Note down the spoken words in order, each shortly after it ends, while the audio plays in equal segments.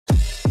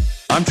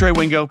I'm Trey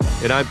Wingo.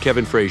 And I'm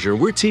Kevin Frazier.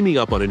 We're teaming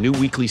up on a new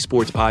weekly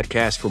sports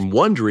podcast from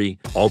Wondery,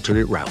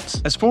 Alternate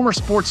Routes. As former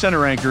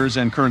SportsCenter anchors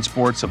and current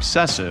sports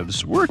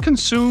obsessives, we're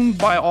consumed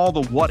by all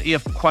the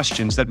what-if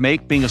questions that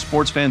make being a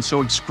sports fan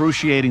so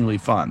excruciatingly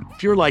fun.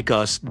 If you're like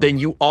us, then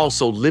you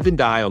also live and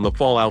die on the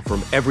fallout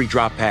from every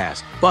drop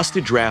pass,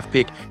 busted draft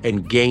pick,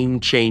 and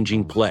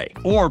game-changing play.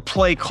 Or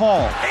play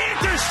call.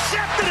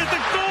 Intercepted at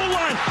the goal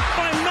line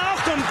by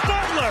Malcolm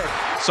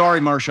Butler. Sorry,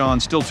 Marshawn,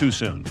 still too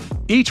soon.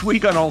 Each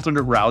week on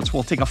Alternate Routes,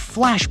 we'll take a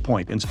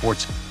flashpoint in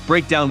sports,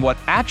 break down what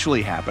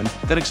actually happened,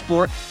 then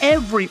explore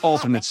every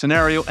alternate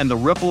scenario and the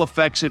ripple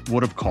effects it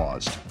would have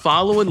caused.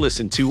 Follow and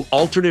listen to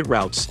Alternate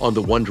Routes on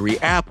the Wondery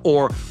app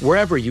or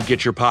wherever you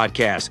get your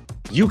podcasts.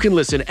 You can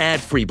listen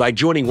ad-free by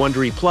joining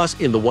Wondery Plus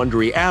in the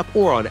Wondery app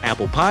or on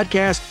Apple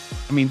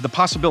Podcasts. I mean, the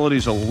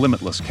possibilities are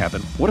limitless,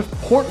 Kevin. What if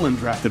Portland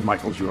drafted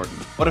Michael Jordan?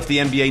 What if the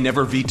NBA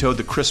never vetoed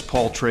the Chris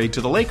Paul trade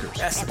to the Lakers?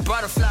 That's a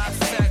butterfly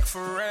effect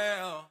for real.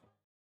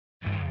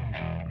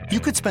 You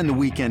could spend the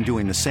weekend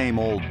doing the same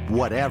old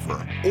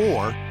whatever,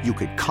 or you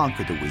could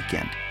conquer the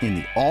weekend in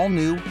the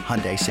all-new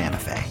Hyundai Santa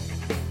Fe.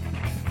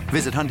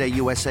 Visit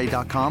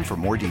HyundaiUSA.com for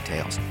more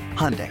details.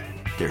 Hyundai,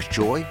 there's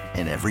joy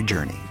in every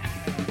journey.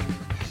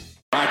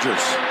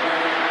 Rodgers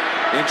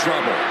in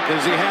trouble.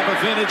 Does he have a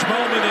vintage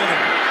moment in him?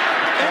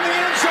 In the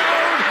end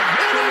zone,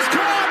 it is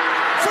caught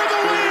for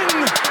the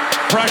win!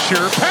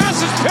 Pressure,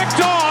 pass is picked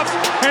off,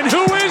 and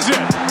who is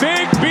it?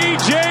 Big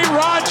B.J.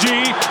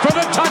 Raji for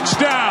the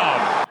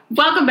touchdown!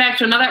 Welcome back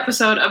to another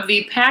episode of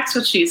the Pax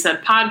What She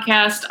Said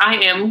podcast. I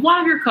am one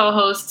of your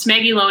co-hosts,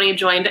 Maggie Loney,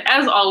 joined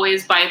as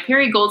always by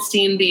Perry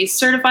Goldstein, the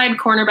certified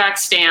cornerback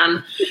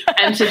stan.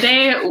 And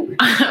today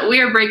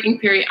we are breaking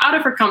Perry out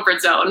of her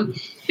comfort zone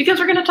because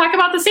we're going to talk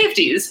about the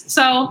safeties.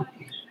 So,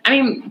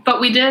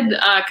 but we did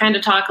kind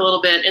of talk a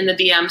little bit in the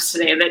DMs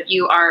today that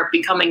you are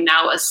becoming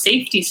now a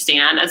safety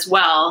stan as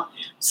well.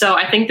 So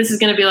I think this is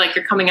going to be like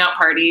your coming out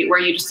party where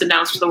you just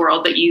announce to the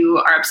world that you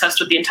are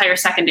obsessed with the entire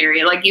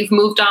secondary. Like you've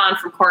moved on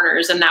from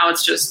corners and now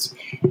it's just,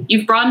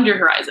 you've broadened your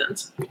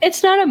horizons.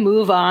 It's not a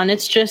move on.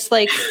 It's just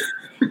like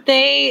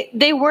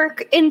they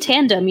work in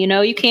tandem, you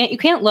know, you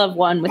can't love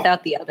one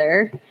without the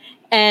other.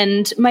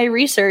 And my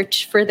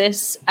research for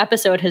this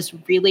episode has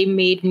really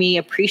made me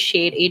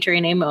appreciate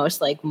Adrian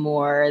Amos like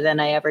more than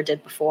I ever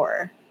did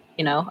before.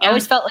 You know, I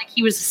always felt like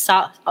he was,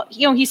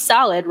 he's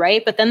solid,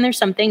 right? But then there's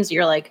some things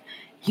you're like,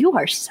 you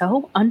are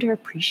so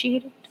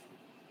underappreciated.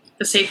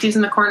 The safeties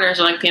in the corners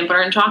are like peanut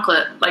butter and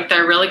chocolate. Like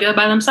they're really good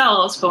by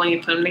themselves, but when you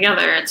put them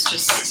together, it's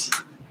just...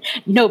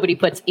 Nobody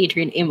puts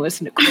Adrian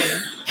Amos in a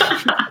corner.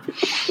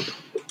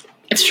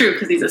 It's true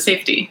because he's a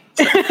safety.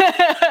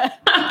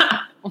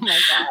 Oh my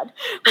God.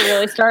 We're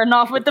really starting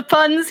off with the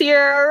puns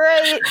here. All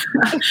right.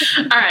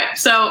 All right.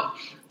 So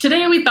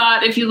today we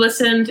thought if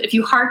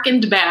you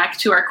hearkened back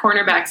to our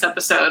cornerbacks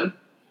episode,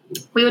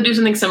 we would do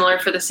something similar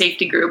for the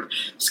safety group.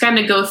 Just kind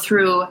of go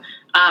through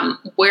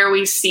where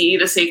we see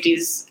the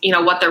safeties, you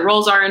know, what their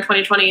roles are in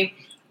 2020.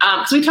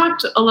 So we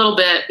talked a little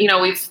bit, you know,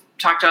 we've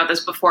talked about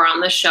this before on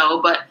this show,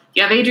 but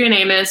you have Adrian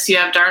Amos, you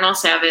have Darnell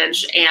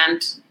Savage,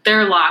 and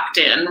they're locked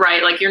in,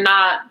 right? Like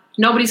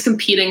nobody's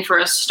competing for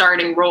a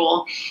starting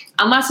role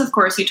unless, of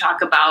course, you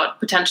talk about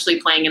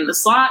potentially playing in the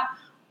slot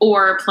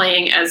or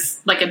playing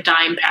as like a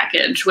dime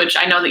package, which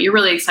I know that you're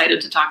really excited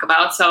to talk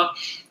about. So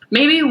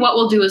maybe what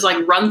we'll do is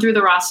like run through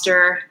the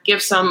roster,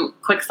 give some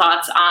quick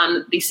thoughts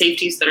on the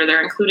safeties that are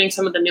there, including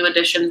some of the new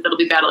additions that'll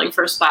be battling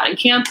for a spot in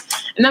camp.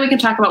 And then we can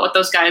talk about what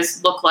those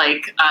guys look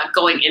like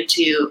going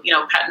into, you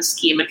know, Patton's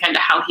scheme and kind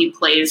of how he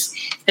plays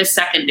his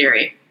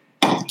secondary.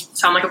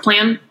 Sound like a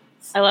plan?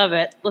 I love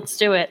it. Let's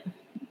do it.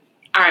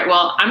 All right.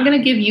 Well, I'm going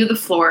to give you the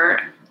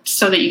floor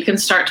so that you can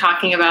start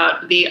talking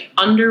about the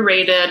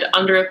underrated,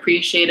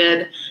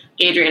 underappreciated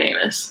Adrian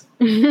Amos.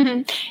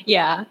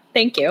 Yeah.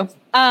 Thank you.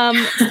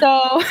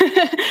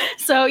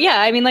 So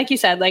yeah, I mean, like you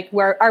said, like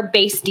our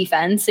base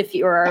defense,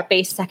 or our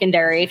base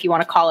secondary, if you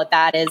want to call it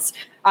that, is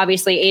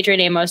obviously Adrian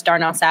Amos,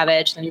 Darnell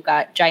Savage. Then you've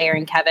got Jair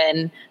and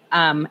Kevin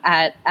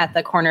at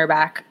the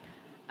cornerback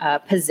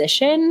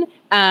position.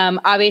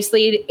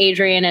 Obviously,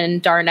 Adrian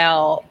and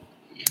Darnell,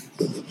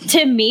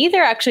 to me,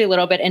 they're actually a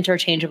little bit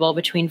interchangeable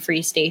between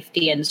free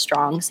safety and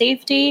strong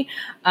safety.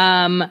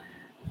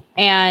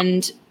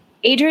 And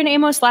Adrian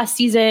Amos last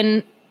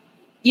season,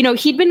 you know,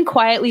 he'd been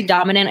quietly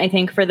dominant, I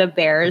think, for the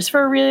Bears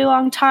for a really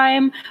long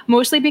time,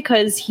 mostly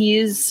because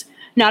he's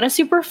not a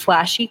super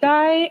flashy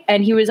guy,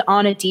 and he was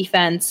on a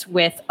defense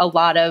with a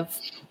lot of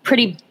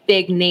pretty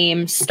big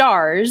name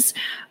stars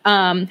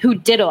who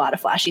did a lot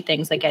of flashy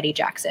things like Eddie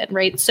Jackson,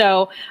 right?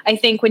 So I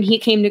think when he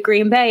came to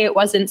Green Bay, it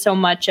wasn't so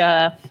much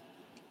a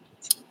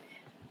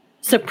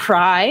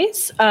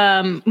surprise,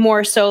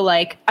 more so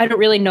like, I don't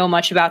really know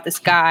much about this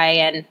guy,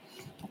 and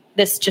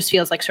this just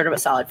feels like sort of a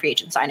solid free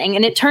agent signing.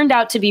 And it turned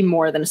out to be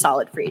more than a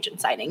solid free agent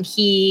signing.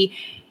 He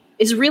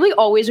is really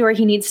always where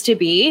he needs to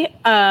be.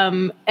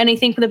 And I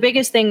think the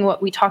biggest thing,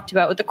 what we talked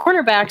about with the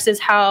cornerbacks,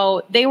 is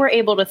how they were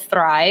able to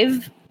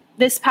thrive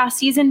this past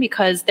season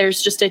because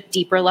there's just a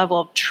deeper level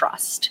of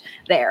trust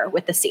there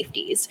with the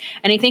safeties.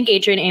 And I think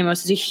Adrian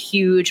Amos is a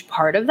huge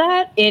part of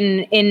that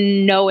in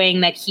knowing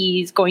that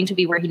he's going to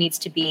be where he needs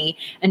to be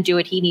and do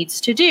what he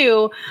needs to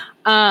do.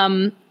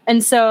 And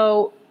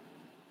so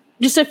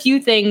just a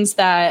few things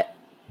that,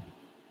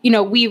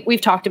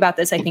 we've talked about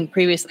this, I think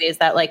previously, is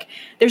that like,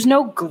 there's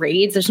no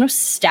grades, there's no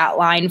stat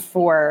line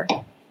for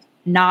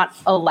not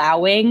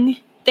allowing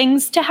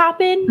things to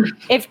happen,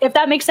 if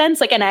that makes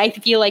sense. Like, and I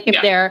feel like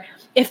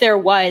if there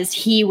was,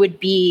 he would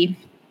be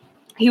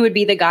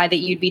the guy that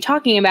you'd be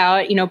talking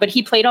about, but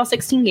he played all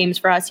 16 games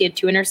for us. He had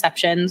 2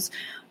 interceptions.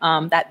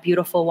 That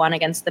beautiful one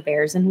against the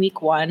Bears in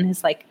week 1,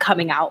 his like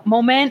coming out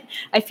moment,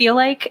 I feel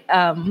like,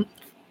 on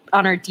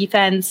our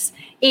defense.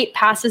 8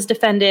 passes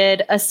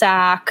defended, a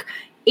sack,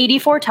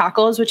 84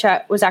 tackles, which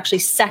was actually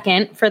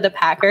second for the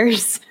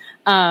Packers,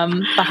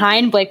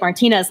 behind Blake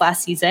Martinez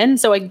last season.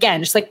 So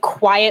again, just like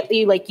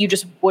quietly, like you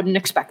just wouldn't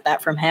expect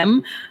that from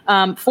him.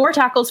 4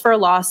 tackles for a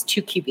loss,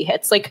 2 QB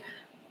hits, like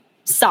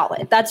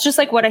solid. That's just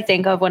like what I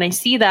think of when I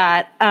see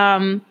that.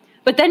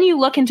 But then you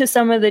look into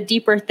some of the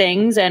deeper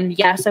things, and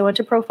yes, I went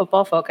to Pro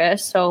Football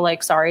Focus. So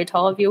like, sorry to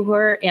all of you who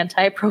are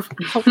anti-Pro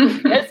Football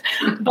Focus,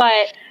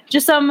 but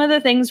just some of the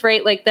things,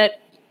 right, like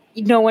that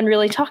no one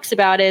really talks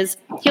about is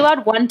he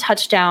allowed 1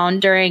 touchdown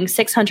during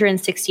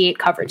 668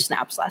 coverage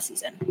snaps last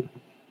season.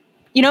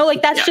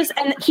 Like that's just,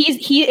 and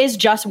he is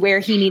just where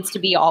he needs to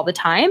be all the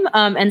time.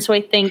 And so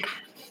I think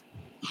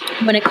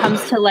when it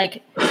comes to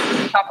like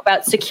talk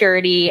about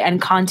security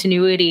and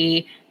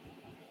continuity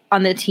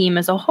on the team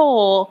as a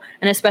whole,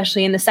 and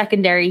especially in the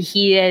secondary,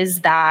 he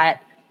is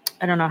that,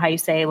 I don't know how you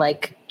say,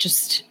 like,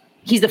 just,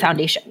 he's the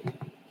foundation.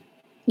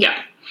 Yeah.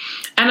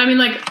 And I mean,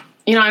 like,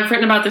 I've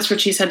written about this for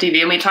Cheesehead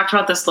TV, and we talked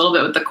about this a little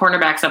bit with the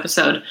cornerbacks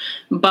episode,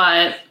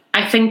 but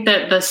I think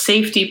that the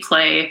safety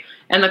play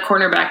and the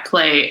cornerback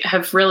play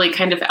have really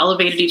kind of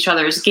elevated each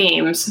other's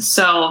games.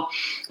 So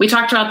we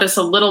talked about this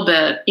a little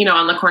bit,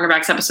 on the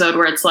cornerbacks episode,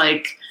 where it's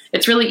like,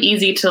 it's really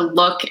easy to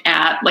look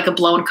at like a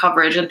blown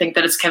coverage and think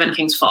that it's Kevin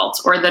King's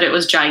fault, or that it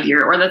was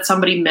Jair, or that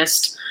somebody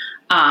missed,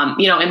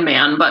 in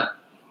man. But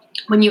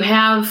when you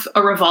have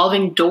a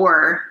revolving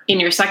door in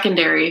your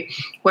secondary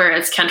where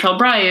it's Kentrell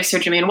Bryce or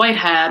Jermaine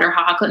Whitehead or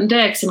HaHa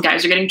Clinton-Dix, and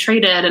guys are getting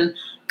traded and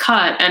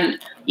cut, and,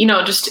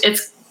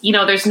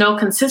 there's no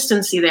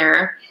consistency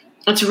there.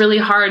 It's really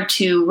hard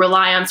to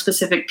rely on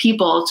specific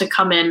people to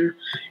come in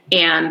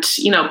and,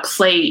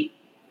 play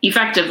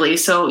effectively.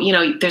 So,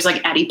 there's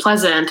like Eddie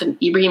Pleasant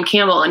and Ibrahim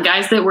Campbell and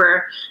guys that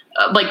were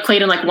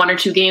played in like 1 or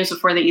 2 games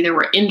before they either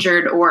were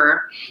injured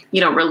or,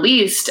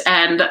 released.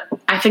 And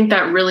I think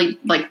that really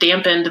like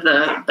dampened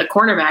the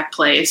cornerback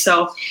play.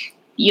 So,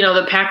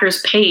 the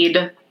Packers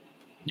paid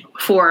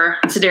for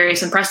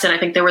Sedarius and Preston. I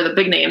think they were the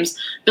big names.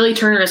 Billy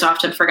Turner is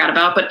often forgot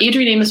about, but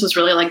Adrian Amos was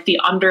really like the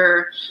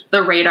under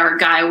the radar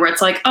guy where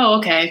it's like, oh,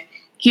 okay,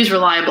 he's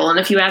reliable. And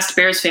if you asked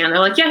Bears fan, they're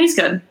like, yeah, he's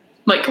good.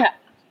 Like,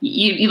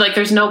 you like,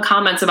 there's no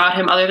comments about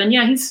him other than,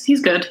 yeah,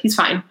 he's good. He's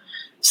fine.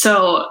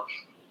 So,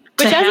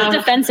 which as a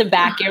defensive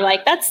back, you're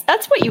like, that's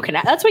what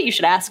you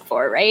should ask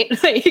for, right?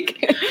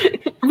 Like,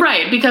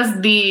 right.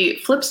 Because the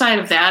flip side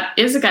of that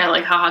is a guy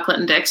like HaHa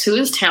Clinton-Dix who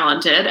is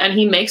talented and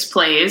he makes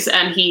plays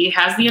and he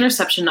has the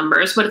interception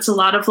numbers, but it's a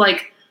lot of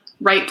like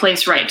right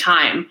place, right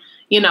time,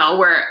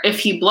 where if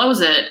he blows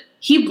it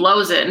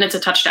and it's a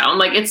touchdown.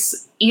 Like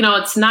it's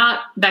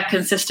not that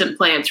consistent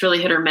play. It's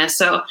really hit or miss.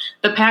 So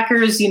the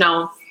Packers,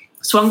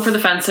 swung for the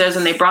fences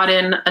and they brought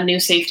in a new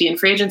safety in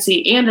free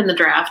agency and in the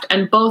draft.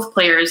 And both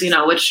players,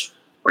 which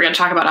we're going to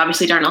talk about,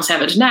 obviously Darnell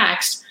Savage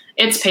next,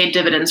 it's paid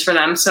dividends for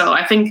them. So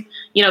I think,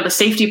 the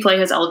safety play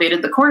has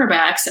elevated the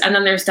cornerbacks. And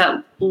then there's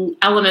that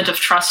element of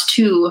trust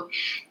too,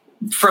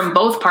 from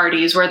both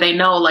parties where they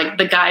know like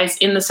the guys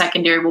in the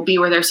secondary will be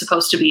where they're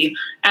supposed to be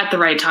at the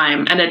right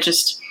time. And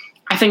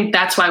I think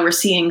that's why we're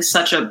seeing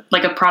such a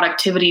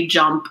productivity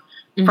jump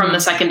from the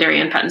secondary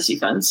and Penn's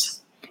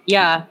defense.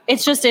 Yeah.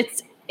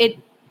 It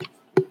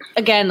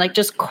again, like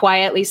just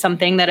quietly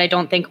something that I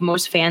don't think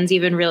most fans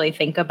even really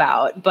think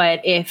about. But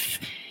if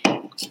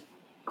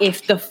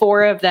the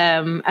 4 of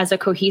them as a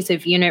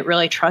cohesive unit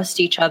really trust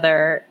each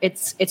other,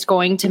 it's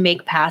going to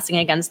make passing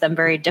against them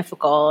very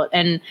difficult.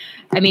 And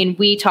I mean,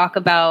 we talk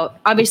about,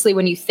 obviously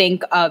when you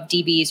think of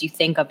DBs, you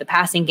think of the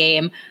passing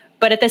game,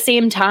 but at the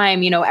same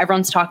time,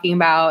 everyone's talking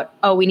about,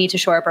 oh, we need to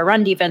shore up our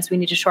run defense.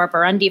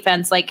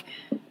 Like,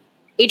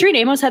 Adrian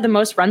Amos had the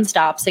most run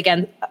stops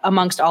again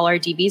amongst all our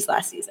DBs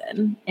last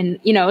season. And,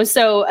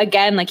 so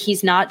again, like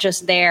he's not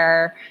just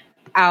there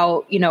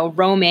out,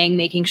 roaming,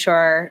 making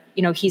sure,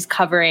 he's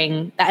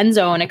covering the end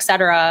zone, et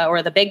cetera,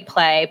 or the big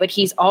play, but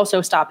he's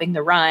also stopping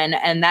the run.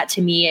 And that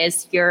to me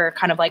is your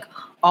kind of like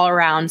all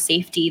around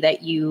safety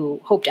that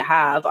you hope to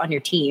have on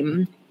your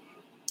team.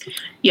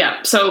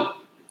 Yeah. So,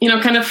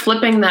 kind of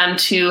flipping then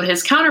to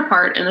his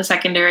counterpart in the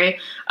secondary,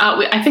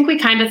 I think we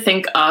kind of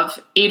think of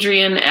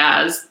Adrian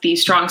as the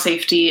strong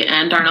safety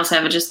and Darnell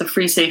Savage as the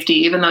free safety,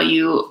 even though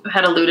you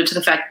had alluded to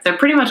the fact they're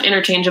pretty much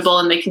interchangeable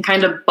and they can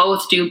kind of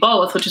both do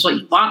both, which is what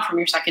you want from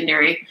your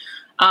secondary.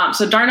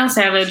 So Darnell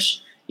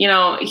Savage,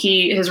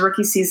 his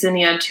rookie season,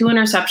 he had 2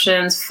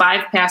 interceptions,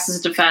 5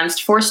 passes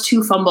defensed, forced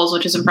 2 fumbles,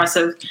 which is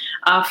impressive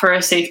for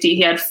a safety.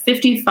 He had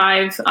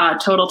 55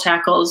 total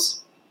tackles.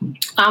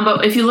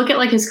 But if you look at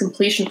like his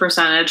completion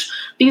percentage,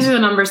 these are the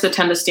numbers that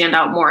tend to stand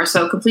out more.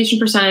 So completion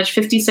percentage,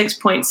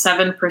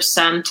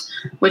 56.7%,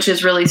 which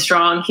is really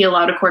strong. He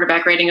allowed a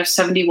quarterback rating of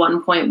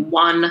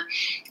 71.1,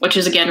 which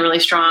is again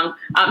really strong.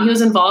 He was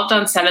involved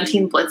on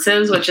 17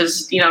 blitzes, which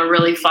is,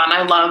 really fun.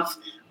 I love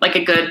like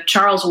a good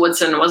Charles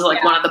Woodson was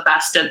like one of the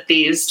best at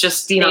these,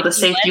 just, the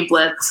safety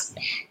blitz.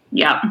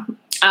 Yeah.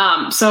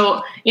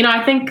 So,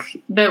 I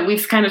think that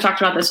we've kind of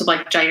talked about this with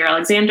like Jair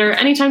Alexander.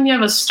 Anytime you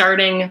have a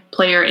starting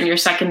player in your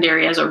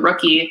secondary as a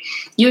rookie,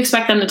 you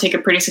expect them to take a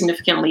pretty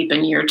significant leap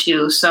in year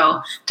 2.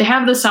 So to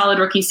have the solid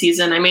rookie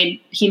season,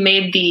 he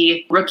made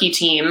the rookie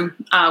team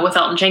with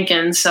Elgton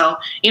Jenkins. So,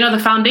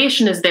 the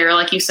foundation is there.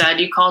 Like you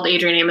said, you called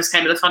Adrian Amos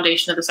kind of the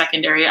foundation of the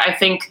secondary. I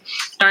think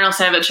Darnell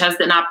Savage has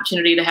an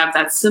opportunity to have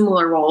that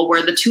similar role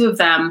where the two of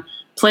them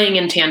playing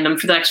in tandem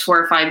for the next 4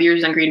 or 5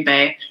 years in Green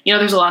Bay.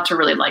 There's a lot to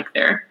really like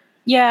there.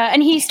 Yeah,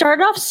 and he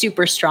started off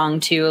super strong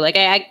too. Like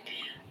I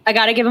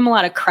got to give him a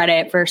lot of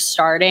credit for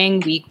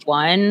starting week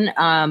 1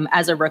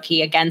 as a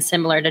rookie. Again,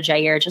 similar to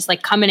Jair, just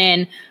like coming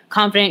in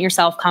confident in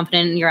yourself,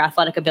 confident in your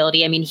athletic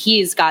ability. I mean,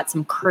 he's got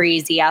some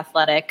crazy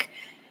athletic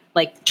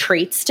like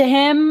traits to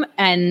him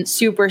and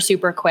super,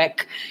 super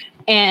quick.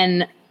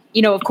 And,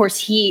 of course,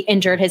 he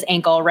injured his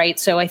ankle, right?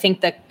 So I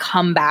think the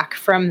comeback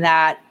from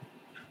that,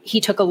 he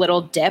took a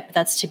little dip.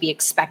 That's to be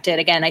expected.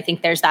 Again, I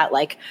think there's that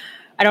like,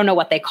 I don't know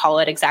what they call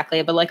it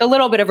exactly, but like a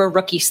little bit of a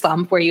rookie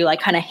slump where you like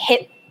kind of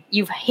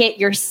you've hit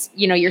your,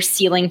 your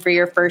ceiling for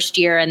your first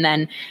year. And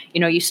then,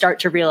 you start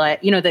to realize,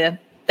 the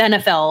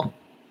NFL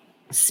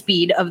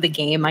speed of the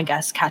game, I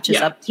guess, catches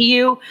up to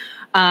you.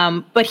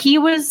 But he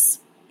was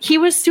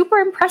super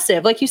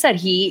impressive. Like you said,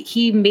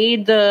 he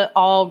made the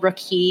all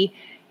rookie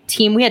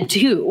team. We had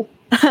 2.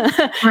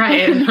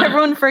 Right.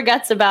 Everyone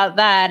forgets about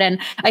that. And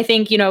I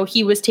think,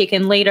 he was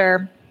taken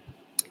later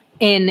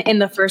in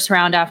the first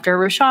round after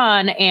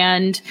Rashawn.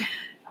 And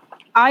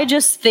I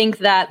just think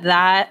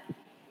that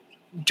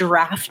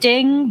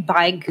drafting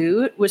by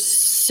Goot was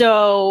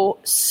so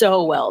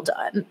well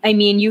done. I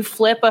mean, you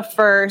flip a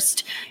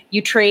first,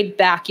 you trade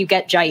back, you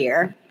get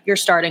Jair, your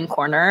starting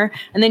corner,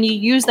 and then you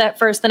use that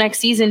first the next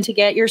season to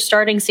get your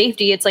starting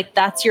safety. It's like,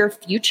 that's your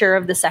future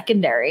of the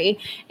secondary.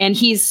 And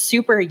he's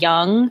super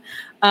young.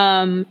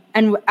 And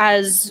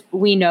as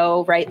we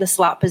know, right, the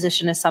slot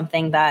position is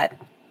something that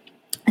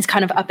is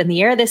kind of up in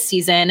the air this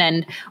season.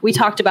 And we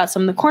talked about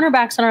some of the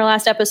cornerbacks on our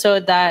last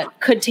episode that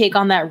could take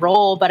on that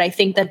role. But I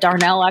think that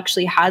Darnell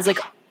actually has like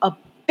a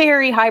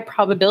very high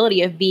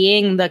probability of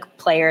being the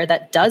player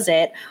that does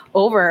it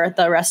over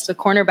the rest of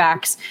the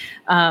cornerbacks.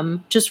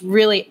 Just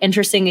really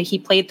interesting that he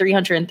played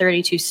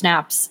 332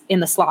 snaps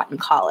in the slot in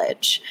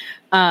college.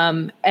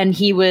 And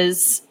he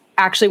was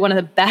actually one of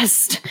the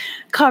best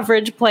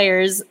coverage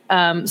players,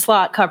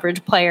 slot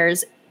coverage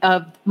players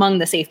among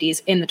the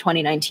safeties in the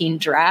 2019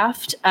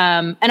 draft.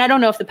 And I don't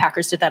know if the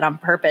Packers did that on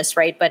purpose,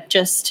 right? But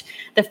just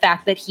the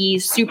fact that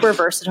he's super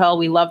versatile.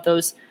 We love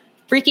those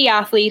freaky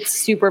athletes,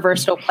 super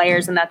versatile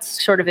players, and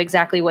that's sort of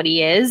exactly what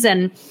he is.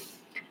 And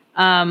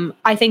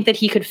I think that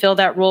he could fill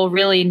that role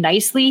really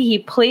nicely. He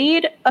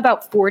played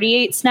about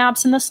 48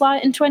 snaps in the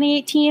slot in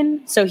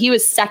 2018. So he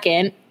was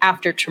second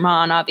after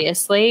Tremont,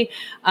 obviously.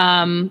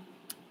 And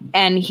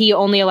he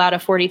only allowed a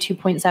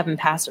 42.7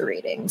 passer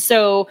rating.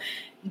 So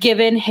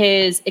given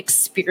his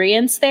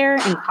experience there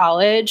in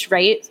college,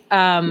 right?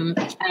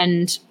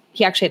 And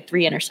he actually had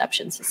 3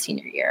 interceptions his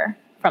senior year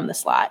from the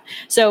slot.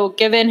 So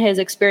given his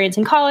experience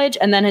in college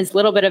and then his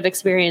little bit of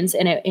experience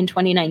in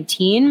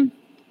 2019,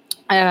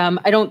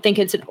 I don't think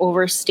it's an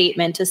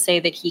overstatement to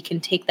say that he can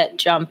take that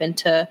jump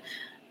into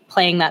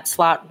playing that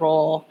slot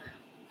role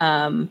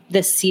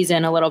this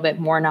season a little bit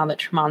more now that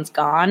Tremont's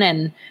gone.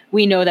 And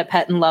we know that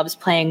Pettine loves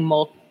playing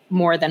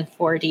more than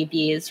 4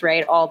 DBs,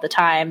 right, all the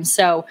time.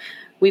 So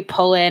we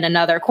pull in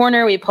another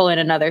corner, we pull in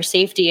another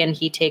safety, and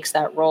he takes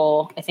that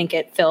role. I think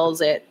he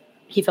fills it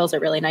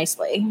really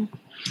nicely.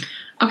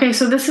 Okay,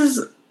 so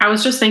I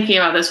was just thinking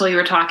about this while you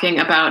were talking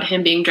about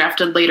him being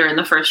drafted later in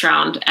the first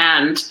round.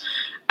 And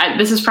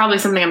this is probably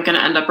something I'm going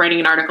to end up writing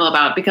an article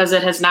about because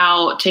it has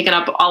now taken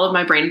up all of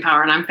my brain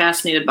power and I'm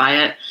fascinated by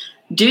it.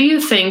 Do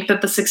you think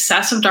that the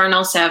success of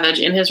Darnell Savage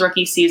in his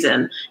rookie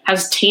season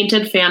has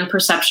tainted fan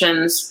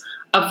perceptions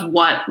of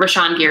what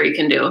Rashawn Gary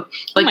can do?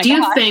 Like, do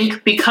you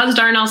think because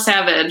Darnell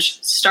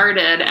Savage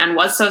started and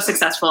was so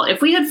successful,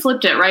 if we had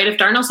flipped it, right? If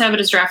Darnell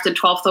Savage is drafted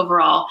 12th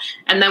overall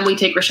and then we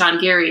take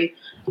Rashawn Gary,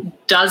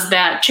 does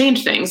that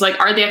change things? Like,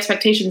 are the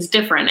expectations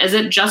different? Is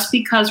it just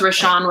because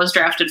Rashawn was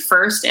drafted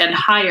first and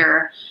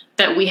higher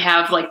that we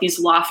have like these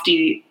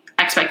lofty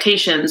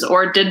expectations?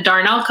 Or did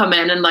Darnell come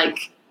in and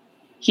like,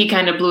 he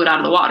kind of blew it out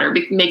of the water,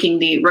 making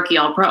the rookie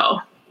All-Pro?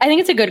 I think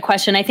it's a good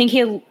question. I think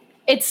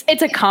it's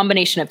a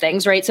combination of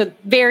things, right? So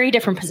very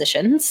different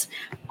positions,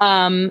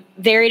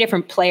 very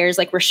different players.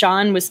 Like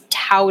Rashawn was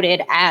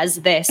touted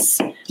as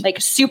this like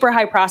super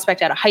high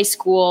prospect out of high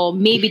school,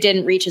 maybe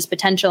didn't reach his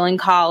potential in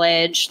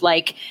college.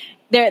 Like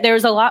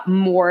there's a lot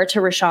more to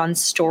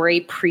Rashawn's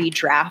story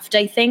pre-draft,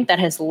 I think, that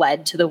has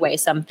led to the way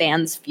some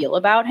fans feel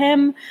about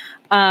him.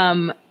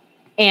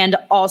 And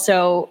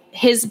also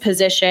his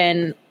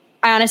position,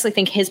 I honestly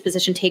think his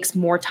position takes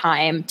more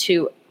time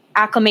to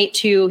acclimate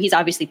to. He's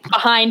obviously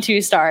behind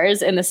 2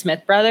 stars in the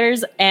Smith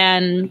brothers.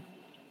 And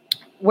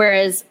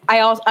whereas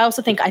I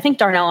think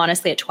Darnell,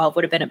 honestly, at 12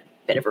 would have been a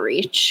bit of a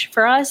reach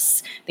for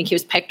us. I think he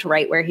was picked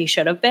right where he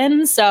should have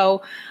been.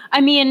 So,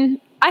 I mean,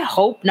 I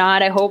hope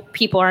not. I hope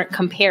people aren't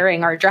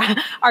comparing our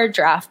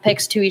draft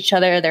picks to each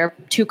other. They're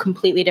 2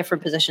 completely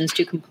different positions,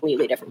 2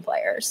 completely different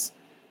players.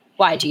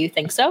 Why do you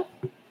think so?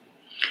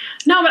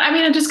 No, but I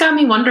mean, it just got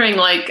me wondering,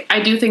 like,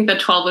 I do think that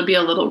 12 would be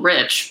a little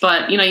rich,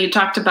 but, you know, you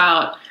talked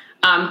about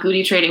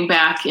Goody trading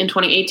back in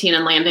 2018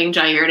 and landing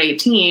Jair at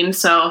 18.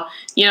 So,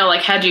 you know,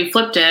 like, had you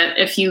flipped it,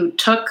 if you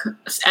took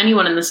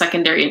anyone in the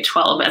secondary at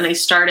 12 and they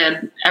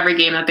started every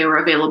game that they were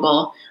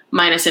available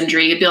minus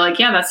injury, you'd be like,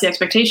 yeah, that's the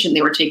expectation.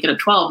 They were taken at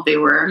 12. They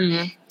were,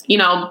 you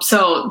know,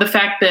 so the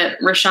fact that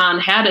Rashawn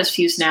had as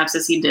few snaps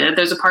as he did,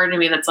 there's a part of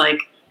me that's like,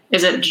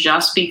 is it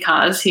just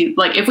because he,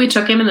 like, if we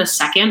took him in the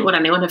second, would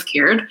anyone have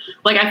cared?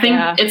 Like, I think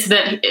it's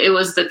that it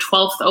was the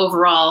 12th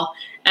overall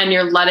and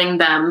you're letting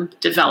them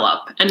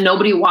develop, and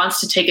nobody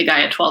wants to take a guy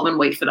at 12 and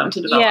wait for them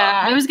to develop.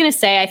 Yeah, I was going to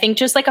say, I think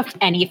just like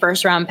any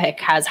first round pick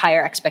has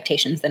higher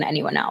expectations than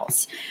anyone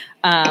else.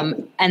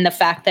 And the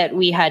fact that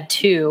we had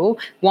 2,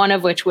 one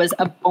of which was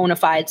a bona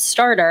fide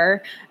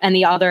starter and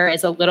the other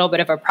is a little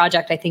bit of a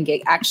project, I think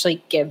it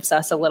actually gives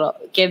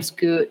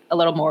Goot a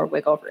little more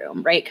wiggle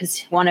room, right?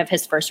 Because one of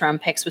his first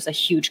round picks was a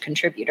huge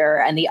contributor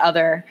and the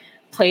other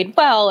played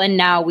well. And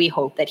now we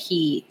hope that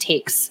he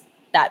takes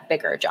that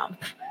bigger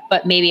jump.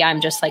 But maybe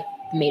I'm just like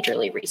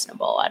majorly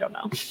reasonable. I don't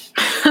know.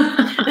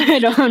 I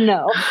don't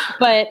know.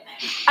 But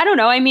I don't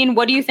know. I mean,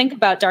 what do you think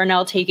about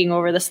Darnell taking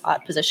over the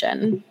slot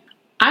position?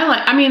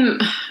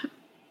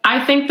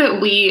 I think that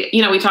we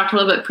talked a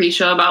little bit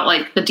pre-show about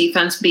like the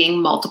defense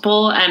being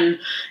multiple. And,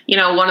 you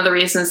know, one of the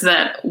reasons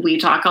that we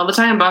talk all the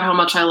time about how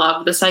much I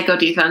love the psycho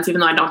defense,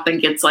 even though I don't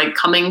think it's like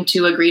coming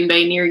to a Green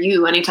Bay near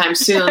you anytime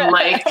soon.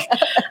 Like,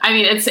 I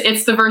mean,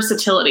 it's the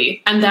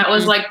versatility. And that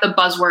was like the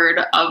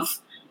buzzword of,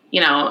 you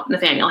know,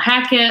 Nathaniel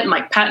Hackett,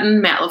 Mike Pettin,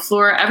 Matt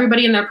LaFleur,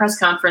 everybody in their press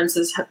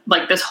conferences,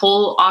 like this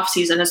whole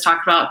offseason has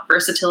talked about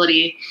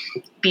versatility,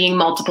 being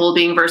multiple,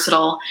 being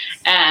versatile.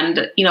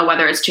 And, you know,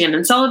 whether it's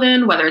Chandon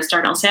Sullivan, whether it's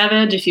Darnell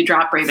Savage, if you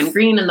drop Raven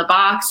Green in the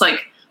box,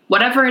 like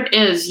whatever it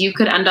is, you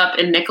could end up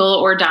in nickel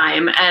or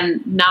dime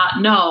and not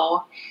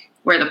know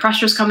where the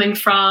pressure's coming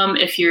from.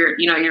 If you're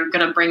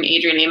going to bring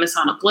Adrian Amos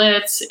on a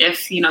blitz,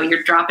 if, you know,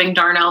 you're dropping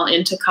Darnell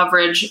into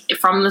coverage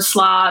from the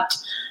slot,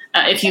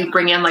 if you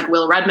bring in like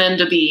Will Redmond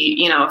to be,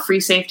 you know, a free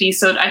safety.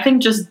 So I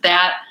think just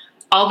that,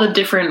 all the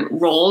different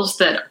roles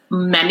that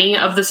many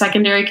of the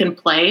secondary can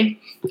play,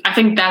 I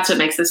think that's what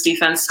makes this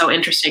defense so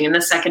interesting and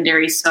the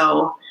secondary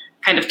so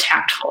kind of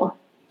tactful.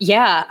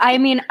 Yeah. I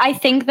mean, I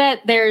think that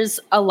there's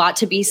a lot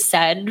to be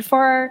said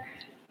for,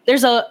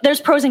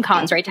 there's pros and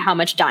cons, right, to how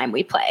much dime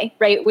we play,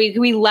 right?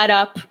 We let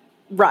up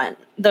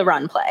the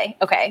run play.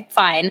 Okay,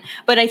 fine.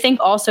 But I think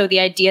also the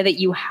idea that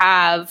you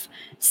have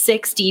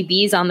 6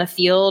 DBs on the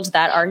field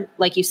that are,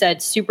 like you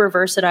said, super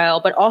versatile,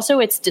 but also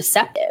it's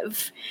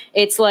deceptive.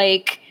 It's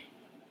like,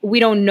 we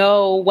don't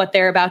know what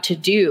they're about to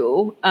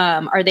do.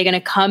 Are they going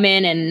to come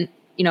in and,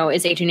 you know,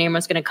 is Adrian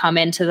Amos going to come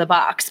into the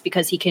box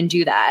because he can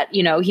do that?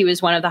 You know, he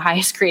was one of the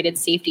highest graded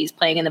safeties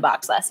playing in the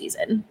box last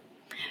season.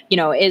 You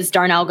know, is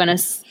Darnell going to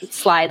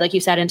slide, like you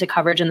said, into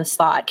coverage in the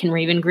slot? Can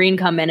Raven Green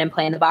come in and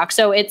play in the box?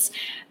 So it's,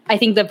 I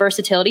think the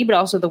versatility, but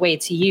also the way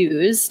it's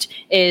used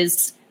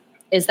is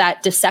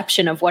that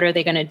deception of what are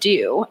they going to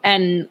do.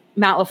 And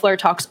Matt LaFleur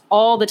talks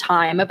all the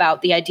time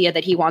about the idea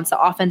that he wants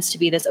the offense to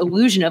be this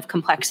illusion of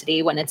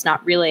complexity when it's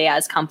not really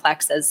as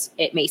complex as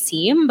it may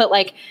seem. But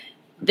like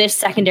this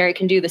secondary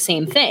can do the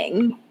same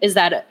thing, is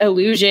that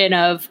illusion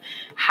of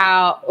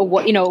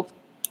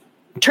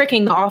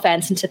tricking the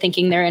offense into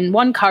thinking they're in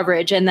one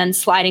coverage and then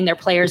sliding their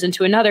players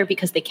into another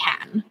because they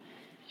can.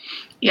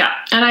 Yeah.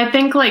 And I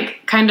think like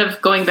kind of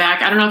going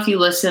back, I don't know if you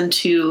listened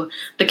to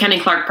the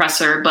Kenny Clark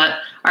presser, but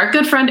our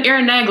good friend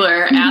Aaron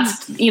Nagler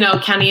asked, you know,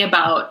 Kenny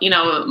about, you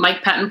know,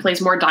 Mike Pettin plays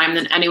more dime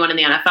than anyone in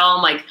the NFL.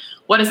 And like,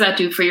 what does that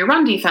do for your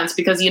run defense?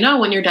 Because, you know,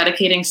 when you're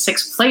dedicating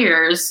 6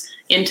 players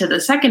into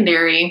the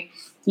secondary,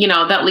 you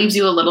know, that leaves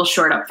you a little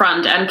short up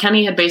front. And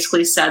Kenny had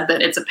basically said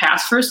that it's a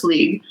pass first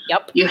league.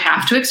 Yep. You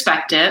have to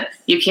expect it.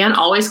 You can't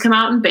always come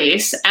out and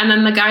base. And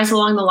then the guys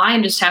along the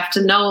line just have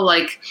to know,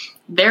 like,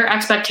 their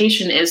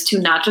expectation is to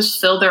not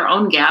just fill their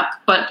own gap,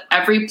 but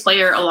every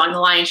player along the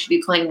line should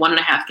be playing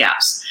 1.5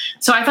 gaps.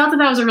 So I thought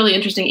that was a really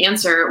interesting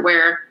answer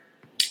where,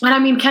 and I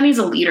mean, Kenny's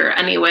a leader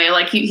anyway.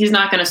 Like he's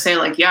not going to say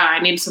like, yeah, I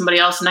need somebody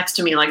else next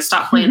to me. Like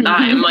stop playing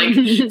dime. Like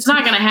it's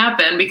not going to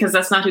happen because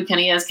that's not who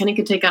Kenny is. Kenny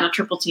could take on a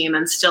triple team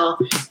and still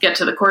get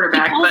to the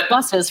quarterback. But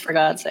buses, for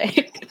God's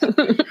sake.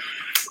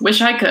 Wish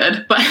I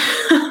could, but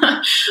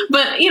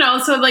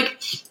so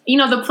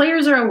the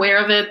players are aware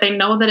of it. They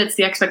know that it's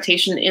the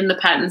expectation in the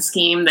Pettine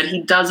scheme that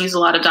he does use a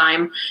lot of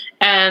dime,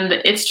 and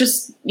it's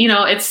just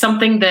it's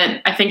something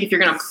that I think if you're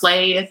going to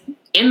play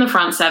in the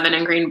front seven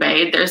in Green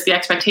Bay, there's the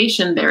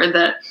expectation there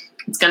that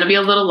it's going to be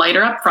a little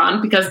lighter up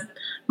front because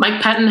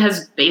Mike Pettine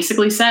has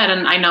basically said,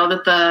 and I know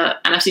that the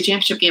NFC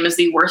Championship game is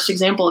the worst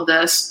example of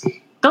this.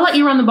 They'll let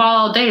you run the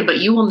ball all day, but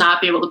you will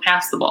not be able to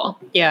pass the ball.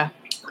 Yeah.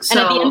 And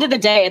at the end of the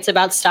day, it's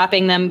about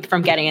stopping them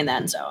from getting in the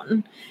end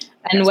zone.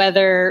 And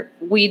whether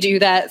we do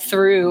that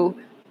through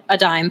a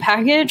dime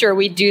package or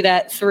we do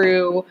that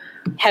through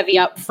heavy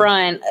up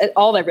front,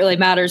 all that really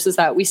matters is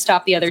that we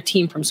stop the other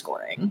team from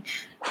scoring.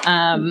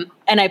 And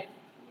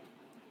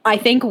I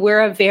think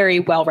we're a very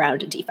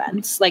well-rounded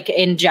defense. Like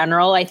in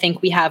general, I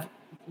think we have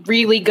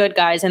really good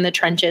guys in the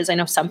trenches. I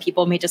know some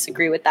people may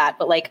disagree with that,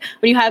 but like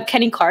when you have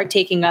Kenny Clark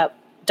taking up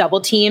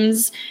double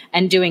teams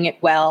and doing it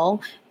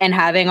well, and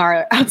having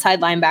our outside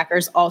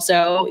linebackers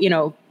also,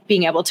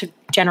 being able to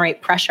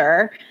generate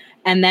pressure,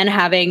 and then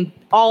having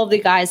all of the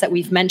guys that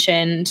we've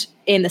mentioned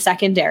in the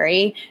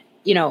secondary,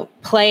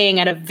 playing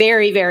at a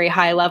very, very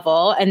high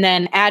level, and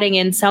then adding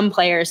in some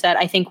players that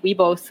I think we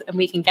both, and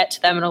we can get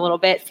to them in a little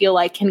bit, feel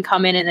like can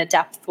come in a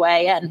depth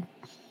way and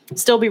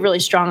still be really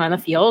strong on the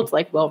field,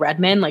 like Will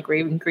Redmond, like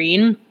Raven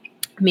Green,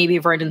 maybe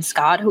Vernon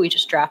Scott, who we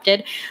just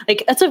drafted.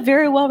 Like that's a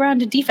very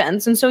well-rounded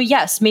defense. And so,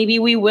 yes, maybe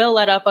we will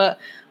let up a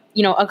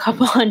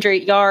couple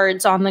hundred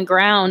yards on the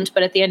ground,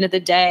 but at the end of the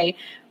day,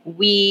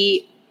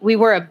 we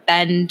were a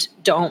bend,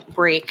 don't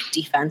break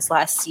defense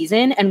last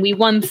season, and we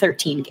won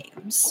 14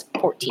 games.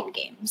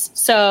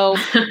 So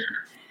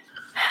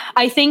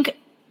I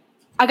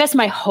guess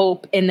my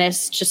hope in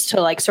this, just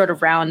to like sort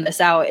of round this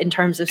out in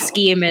terms of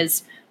scheme,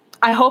 is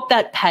I hope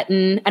that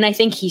Pettine, and I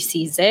think he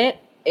sees it,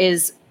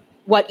 is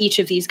what each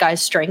of these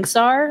guys' strengths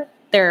are.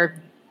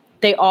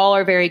 They all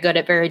are very good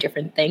at very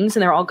different things,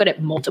 and they're all good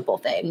at multiple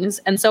things.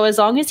 And so as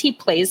long as he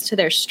plays to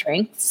their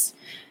strengths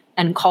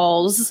and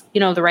calls,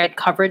 the right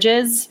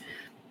coverages,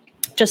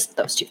 just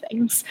those two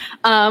things.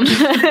 Simple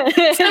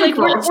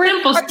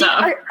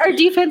stuff. Our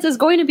defense is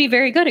going to be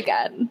very good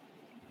again.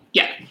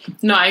 Yeah,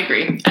 no, I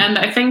agree. And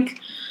I think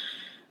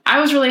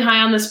I was really high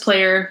on this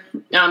player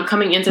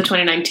coming into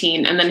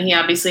 2019, and then he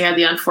obviously had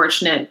the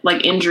unfortunate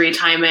injury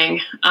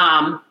timing.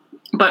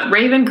 But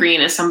Raven Green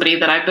is somebody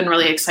that I've been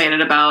really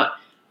excited about.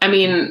 I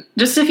mean,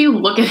 just if you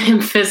look at him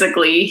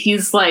physically,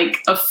 he's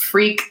like a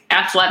freak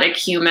athletic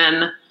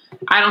human.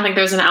 I don't think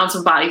there's an ounce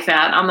of body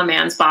fat on the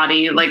man's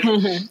body. Like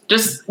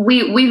just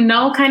we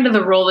know kind of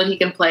the role that he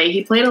can play.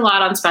 He played a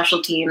lot on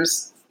special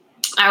teams.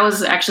 I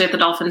was actually at the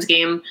Dolphins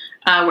game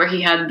where he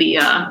had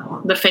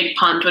the fake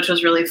punt, which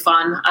was really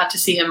fun to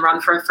see him run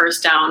for a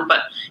first down.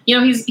 But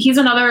he's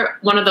another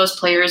one of those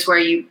players where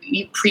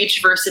you preach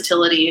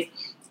versatility,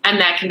 and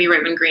that can be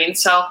Raven Green.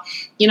 So,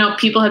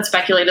 people had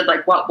speculated,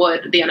 what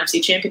would the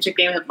NFC Championship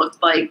game have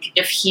looked like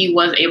if he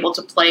was able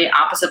to play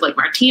opposite Blake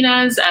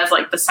Martinez as,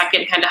 the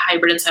second kind of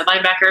hybrid inside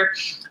linebacker.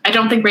 I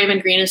don't think Raven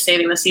Green is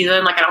saving the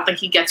season. I don't think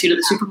he gets you to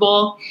the Super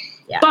Bowl.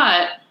 Yeah.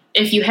 But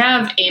if you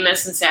have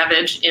Amos and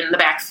Savage in the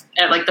back,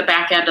 at, the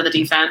back end of the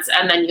defense,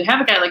 and then you have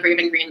a guy like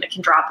Raven Green that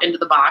can drop into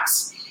the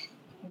box,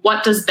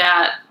 what does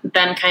that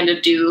then kind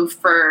of do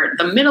for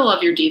the middle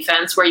of your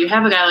defense, where you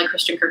have a guy like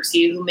Christian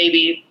Kirksey who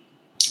maybe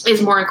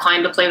is more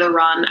inclined to play the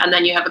run, and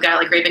then you have a guy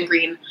like Raven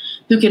Green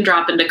who can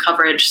drop into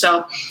coverage.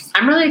 So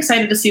I'm really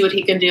excited to see what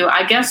he can do.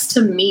 I guess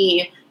to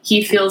me,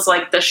 he feels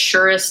like the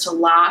surest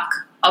lock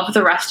of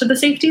the rest of the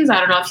safeties. I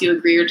don't know if you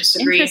agree or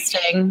disagree.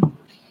 Interesting.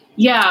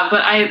 Yeah,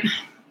 but I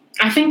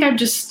think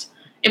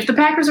if the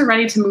Packers are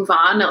ready to move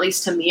on, at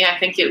least to me, I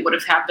think it would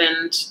have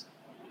happened,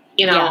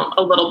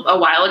 a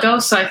while ago.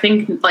 So I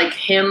think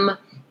him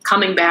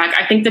coming back,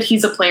 I think that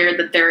he's a player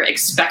that they're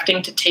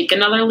expecting to take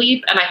another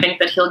leap, and I think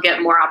that he'll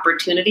get more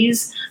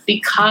opportunities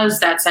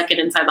because that second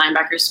inside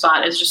linebacker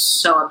spot is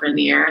just so up in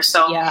the air.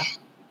 So yeah.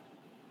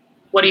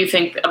 What do you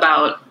think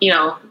about,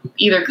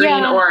 either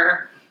Green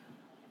or...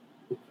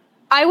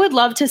 I would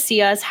love to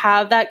see us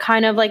have that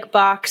kind of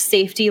box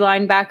safety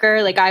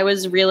linebacker. I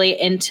was really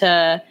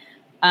into,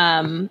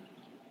 Kyle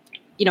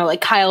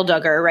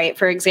Duggar, right?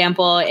 For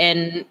example,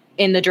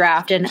 in the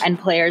draft and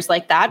players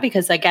like that,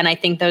 because again, I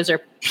think those are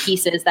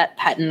pieces that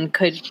Pettine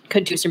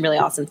could do some really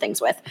awesome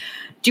things with.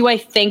 Do I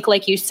think,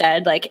 like you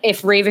said,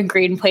 if Raven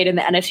Green played in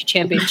the NFC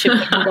Championship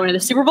and going to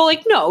the Super Bowl,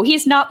 no,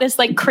 he's not this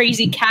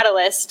crazy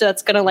catalyst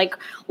that's going to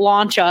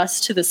launch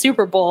us to the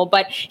Super Bowl,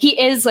 but he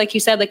is, like you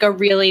said, a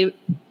really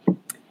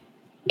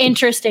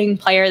interesting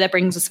player that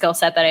brings a skill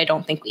set that I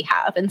don't think we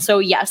have. And so,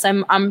 yes,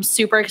 I'm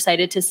super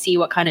excited to see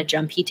what kind of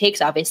jump he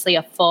takes. Obviously,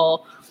 a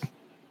full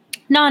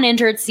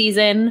non-injured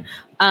season,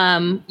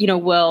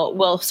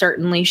 will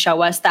certainly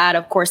show us that.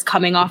 Of course,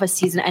 coming off a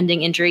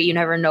season-ending injury, you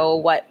never know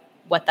what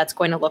that's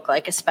going to look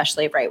like,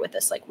 especially right with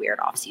this weird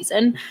off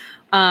season.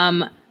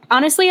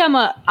 Honestly,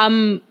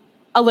 I'm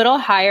a little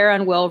higher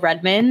on Will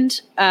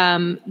Redmond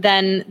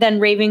than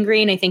Raven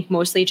Green. I think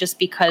mostly just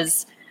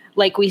because,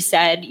 like we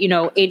said,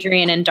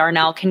 Adrian and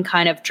Darnell can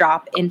kind of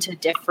drop into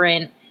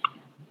different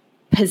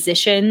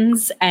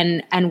positions,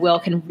 and Will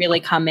can really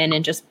come in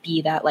and just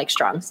be that like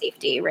strong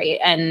safety, right?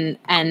 And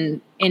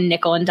in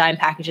nickel and dime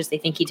packages, they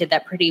think he did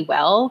that pretty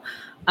well.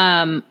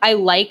 I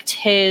liked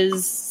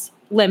his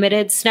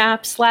limited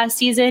snaps last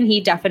season.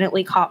 He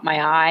definitely caught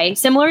my eye,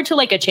 similar to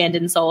like a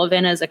Chandon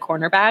Sullivan as a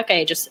cornerback.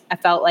 I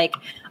felt like,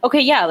 okay,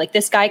 yeah, like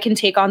this guy can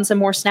take on some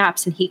more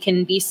snaps and he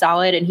can be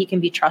solid and he can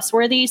be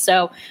trustworthy.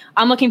 So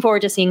I'm looking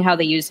forward to seeing how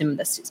they use him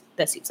this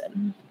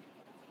season.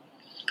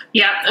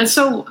 Yeah, and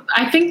so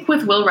I think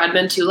with Will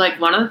Redmond too, like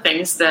one of the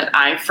things that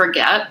I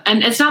forget,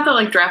 and it's not that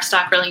like draft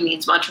stock really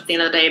means much at the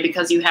end of the day,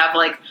 because you have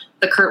like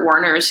the Kurt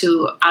Warners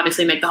who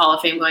obviously make the Hall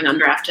of Fame going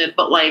undrafted,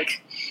 but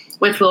like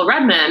with Will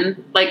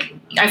Redmond, like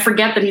I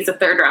forget that he's a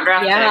 3rd round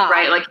draft pick,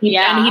 right? Like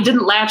and he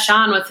didn't latch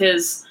on with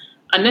his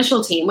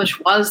initial team, which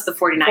was the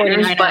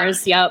 49ers.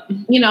 But, yep.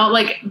 You know,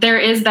 like there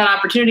is that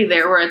opportunity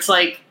there where it's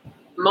like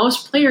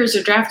most players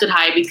are drafted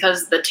high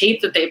because the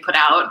tape that they put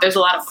out, there's a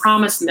lot of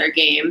promise in their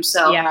game.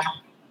 So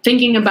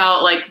thinking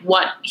about like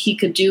what he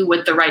could do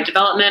with the right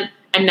development,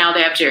 and now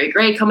they have Jerry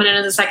Gray coming in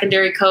as a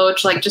secondary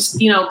coach, like just,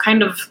 you know,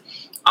 kind of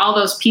all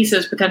those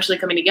pieces potentially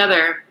coming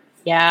together.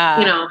 Yeah.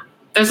 You know,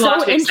 there's a lot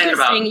to be excited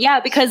about. Yeah,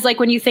 because like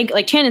when you think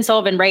like Chandon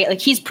Sullivan, right? Like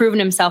he's proven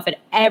himself at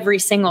every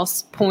single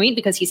point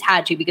because he's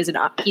had to, because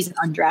he's an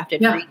undrafted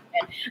free agent.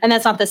 And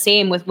that's not the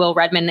same with Will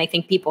Redmond. And I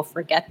think people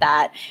forget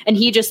that. And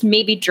he just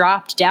maybe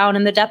dropped down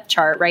in the depth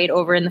chart, right?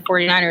 Over in the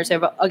 49ers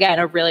have, again,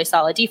 a really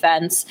solid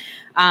defense.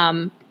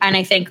 And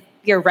I think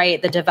you're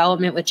right. The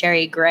development with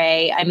Jerry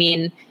Gray, I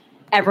mean,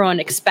 everyone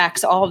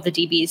expects all of the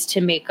DBs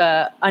to make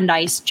a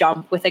nice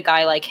jump with a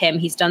guy like him.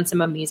 He's done some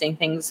amazing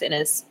things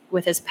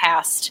with his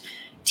past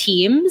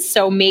teams.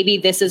 So maybe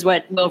this is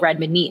what Will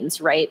Redmond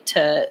means, right?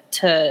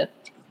 To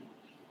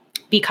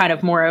be kind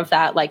of more of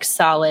that like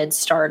solid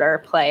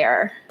starter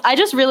player. I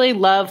just really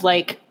love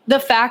like the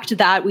fact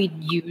that we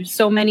use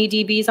so many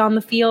DBs on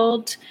the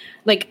field.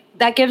 Like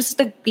that gives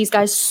these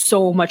guys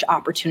so much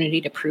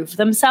opportunity to prove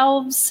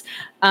themselves.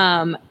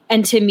 And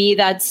to me,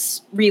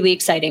 that's really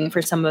exciting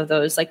for some of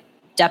those like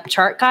depth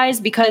chart guys,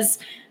 because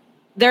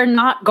they're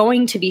not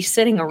going to be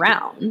sitting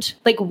around.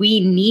 Like we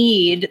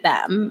need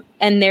them.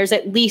 And there's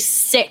at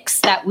least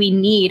 6 that we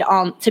need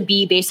to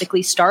be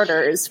basically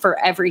starters for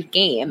every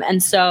game.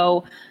 And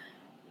so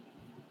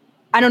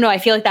I don't know, I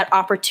feel like that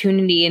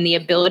opportunity and the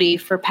ability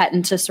for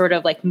Pettine to sort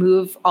of like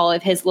move all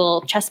of his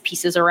little chess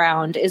pieces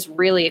around is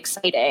really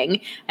exciting.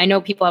 I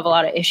know people have a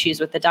lot of issues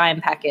with the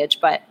dime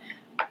package, but.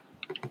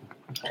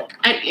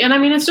 I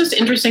mean, it's just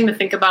interesting to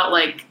think about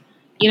like,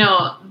 you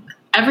know,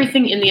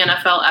 everything in the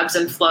NFL ebbs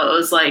and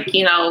flows. Like,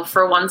 you know,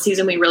 for one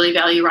season, we really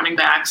value running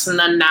backs. And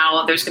then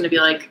now there's going to be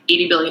like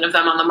 80 billion of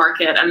them on the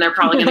market, and they're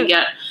probably going to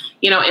get,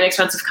 you know,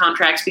 inexpensive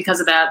contracts because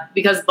of that,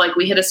 because like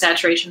we hit a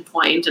saturation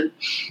point. And,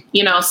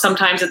 you know,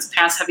 sometimes it's a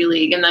pass heavy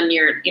league, and then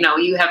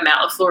you have Matt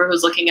LaFleur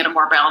who's looking at a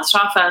more balanced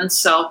offense.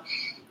 So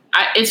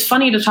it's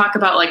funny to talk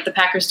about like the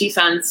Packers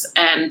defense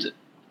and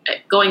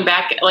going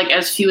back like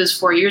as few as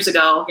 4 years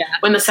ago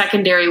when the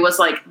secondary was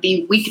like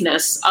the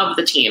weakness of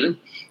the team.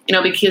 You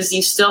know, because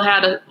you still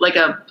had a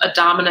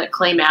dominant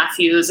Clay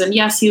Matthews. And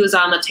yes, he was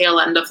on the tail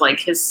end of like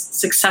his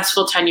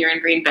successful tenure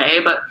in Green Bay.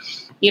 But,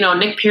 you know,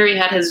 Nick Perry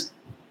had his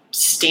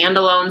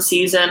standalone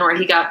season where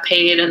he got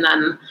paid and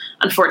then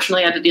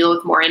unfortunately had to deal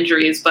with more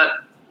injuries. But,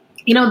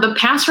 you know, the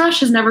pass rush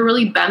has never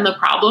really been the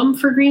problem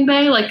for Green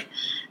Bay. Like,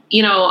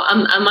 you know,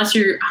 unless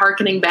you're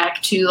hearkening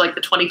back to like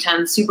the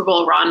 2010 Super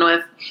Bowl run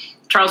with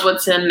Charles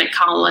Woodson, Nick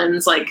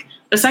Collins, like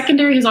the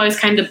secondary has always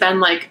kind of been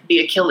like the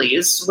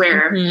Achilles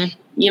where,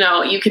 you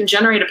know, you can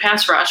generate a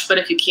pass rush, but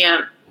if you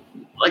can't,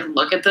 like,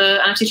 look at the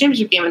NFC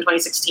Championship game in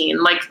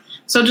 2016, like,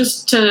 so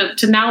just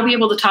to now be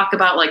able to talk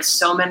about like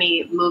so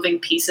many moving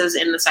pieces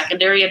in the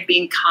secondary and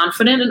being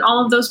confident in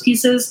all of those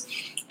pieces,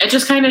 it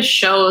just kind of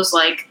shows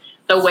like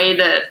the way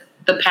that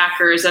the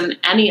Packers and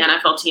any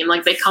NFL team,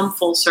 like they come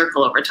full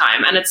circle over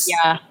time. And it's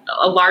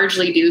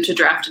largely due to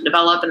draft and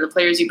develop and the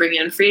players you bring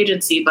in free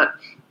agency. But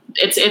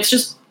it's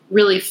just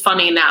really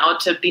funny now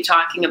to be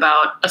talking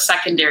about a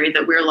secondary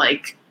that we're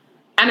like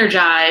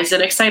energized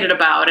and excited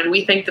about, and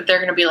we think that they're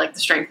going to be like the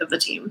strength of the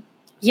team.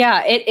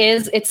 Yeah, it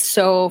is. It's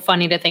so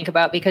funny to think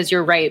about, because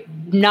you're right.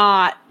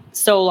 Not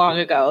so long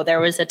ago, there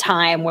was a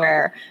time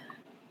where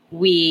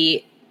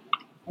we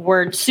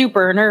were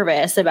super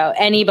nervous about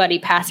anybody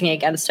passing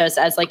against us,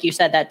 as like you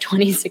said, that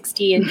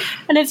 2016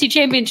 NFC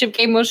Championship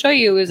game will show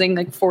you, losing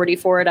like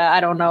 44 to I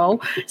don't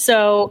know.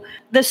 So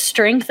the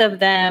strength of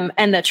them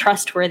and the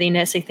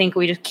trustworthiness, I think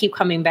we just keep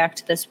coming back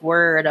to this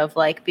word of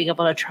like being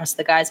able to trust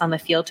the guys on the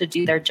field to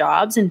do their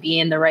jobs and be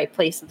in the right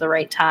place at the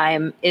right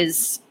time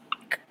is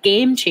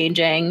game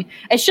changing.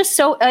 It's just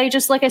so,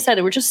 like I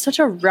said, we're just such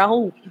a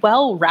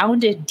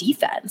well-rounded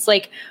defense.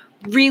 Like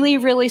really,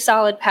 really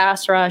solid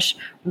pass rush,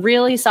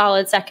 really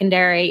solid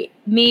secondary.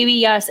 Maybe,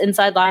 yes,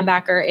 inside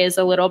linebacker is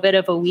a little bit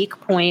of a weak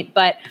point,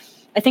 but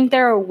I think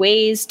there are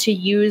ways to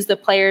use the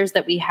players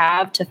that we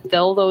have to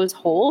fill those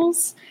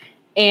holes,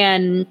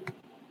 and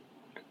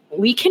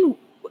we can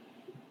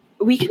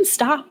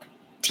stop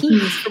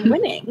teams from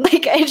winning.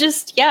 Like,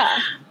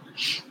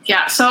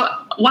 Yeah, so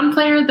one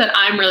player that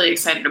I'm really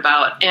excited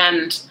about,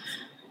 and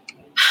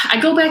I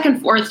go back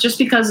and forth just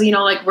because,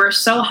 like we're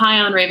so high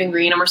on Raven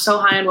Green and we're so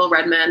high on Will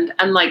Redmond,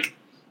 and like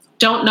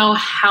don't know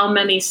how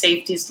many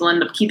safeties they'll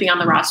end up keeping on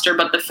the roster.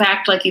 But the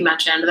fact, like you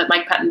mentioned, that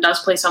Mike Pettine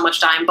does play so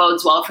much time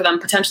bodes well for them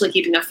potentially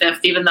keeping a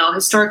fifth, even though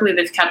historically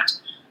they've kept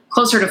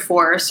closer to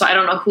 4. So I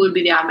don't know who would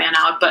be the odd man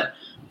out, but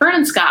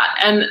Vernon Scott.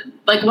 And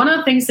like one of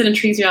the things that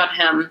intrigues me about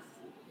him,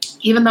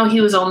 even though he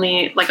was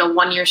only like a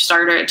 1-year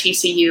starter at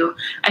TCU,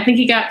 I think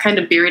he got kind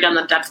of buried on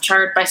the depth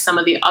chart by some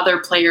of the other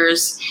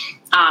players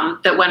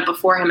that went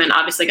before him and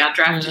obviously got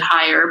drafted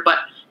higher. But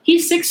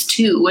he's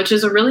 6'2", which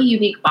is a really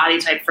unique body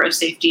type for a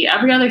safety.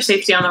 Every other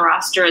safety on the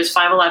roster is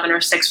 5'11"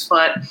 or 6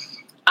 foot.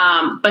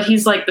 But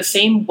he's like the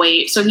same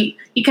weight. So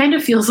he kind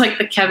of feels like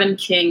the Kevin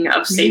King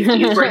of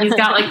safeties, where he's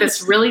got like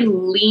this really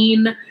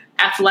lean,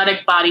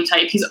 athletic body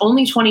type. He's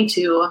only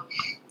 22.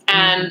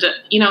 And,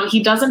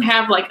 he doesn't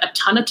have like a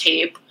ton of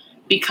tape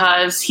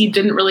because he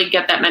didn't really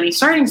get that many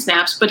starting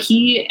snaps, but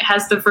he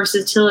has the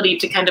versatility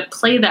to kind of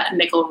play that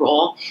nickel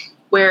role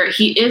where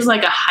he is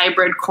like a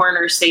hybrid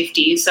corner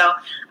safety. So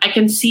I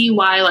can see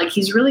why like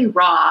he's really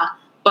raw,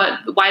 but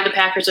why the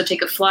Packers would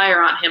take a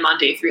flyer on him on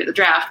day 3 of the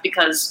draft,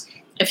 because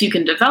if you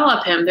can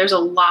develop him, there's a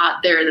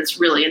lot there that's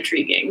really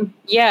intriguing.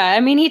 Yeah,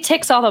 I mean, he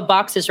ticks all the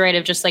boxes, right,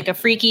 of just like a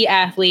freaky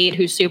athlete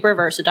who's super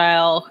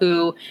versatile,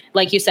 who,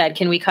 like you said,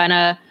 can we kind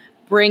of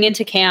bring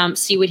into camp,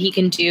 see what he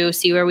can do,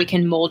 see where we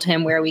can mold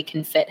him, where we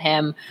can fit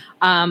him.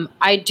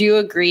 I do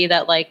agree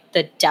that like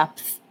the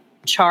depth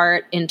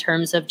chart in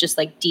terms of just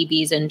like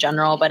DBs in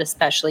general, but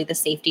especially the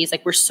safeties,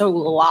 like we're so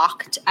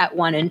locked at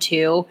 1 and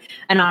 2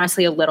 and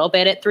honestly a little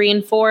bit at 3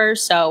 and 4.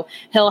 So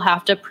he'll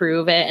have to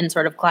prove it and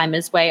sort of climb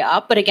his way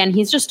up. But again,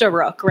 he's just a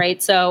rook,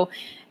 right? So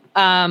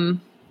I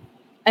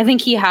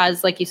think he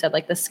has, like you said,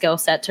 like the skill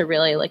set to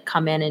really like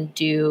come in and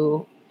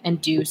do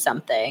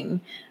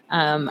something.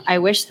 I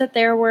wish that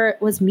there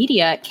was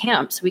media at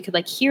camp so we could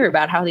like hear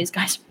about how these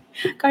guys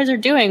are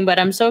doing, but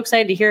I'm so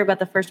excited to hear about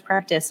the first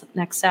practice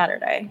next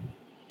Saturday.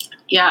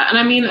 Yeah, and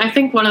I mean, I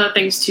think one of the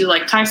things too,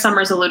 like Ty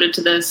Summers alluded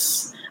to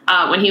this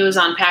when he was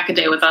on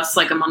Pack-A-Day with us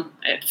like a month.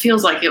 It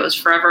feels like it was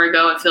forever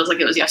ago. It feels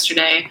like it was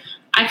yesterday.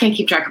 I can't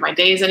keep track of my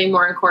days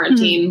anymore in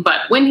quarantine,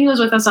 but when he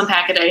was with us on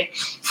Pack-A-Day,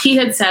 he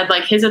had said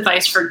like his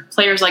advice for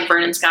players like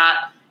Vernon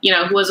Scott,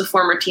 who was a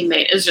former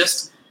teammate, is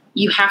just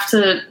you have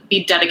to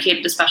be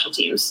dedicated to special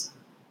teams.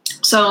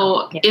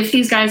 So if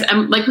these guys,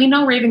 like we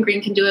know Raven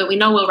Green can do it. We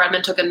know Will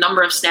Redmond took a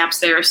number of snaps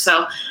there.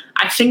 So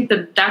I think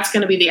that that's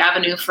going to be the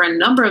avenue for a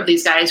number of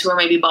these guys who are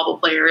maybe bubble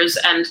players.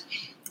 And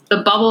the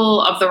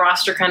bubble of the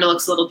roster kind of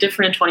looks a little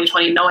different in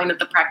 2020, knowing that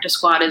the practice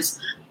squad is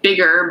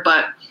bigger.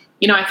 But,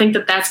 I think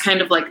that that's kind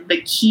of like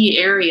the key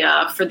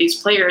area for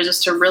these players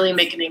is to really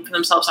make a name for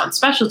themselves on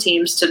special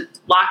teams, to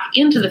lock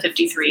into the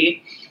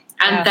 53.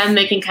 And then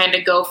they can kind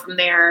of go from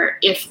there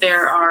if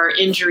there are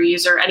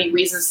injuries or any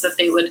reasons that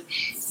they would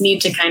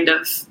need to kind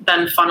of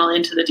then funnel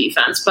into the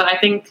defense. But I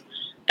think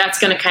that's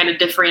going to kind of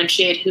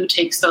differentiate who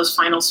takes those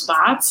final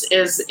spots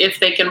is if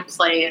they can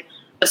play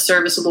a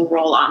serviceable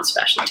role on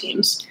special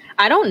teams.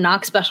 I don't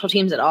knock special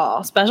teams at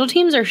all. Special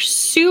teams are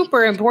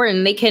super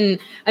important. They can,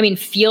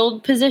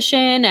 field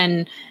position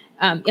and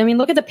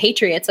look at the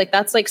Patriots. Like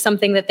that's like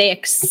something that they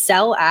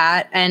excel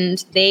at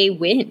and they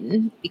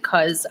win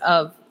because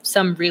of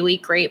some really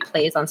great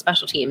plays on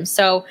special teams.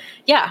 So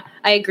yeah,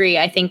 I agree.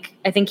 I think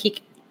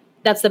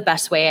that's the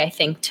best way I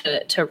think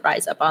to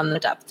rise up on the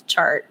depth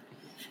chart.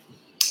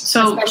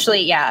 So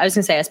especially, I was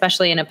gonna say,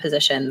 especially in a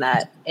position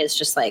that is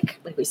just like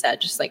we said,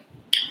 just like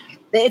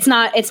it's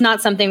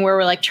not something where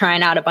we're like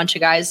trying out a bunch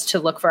of guys to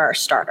look for our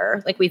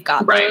starter. Like we've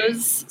got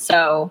those.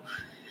 So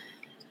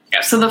yeah.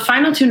 So the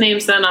final 2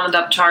 names then on the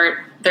depth chart,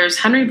 there's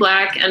Henry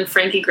Black and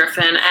Frankie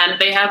Griffin, and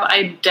they have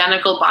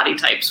identical body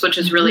types, which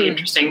is really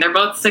interesting. They're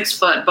both 6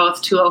 foot,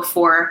 both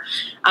 204,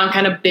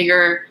 kind of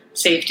bigger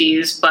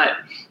safeties. But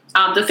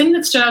the thing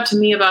that stood out to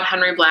me about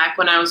Henry Black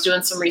when I was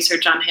doing some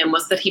research on him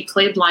was that he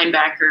played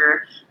linebacker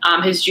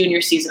his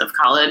junior season of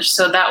college.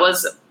 So that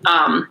was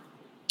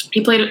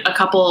he played a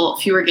couple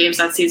fewer games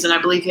that season.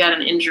 I believe he had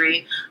an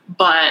injury.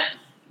 But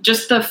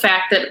just the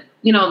fact that,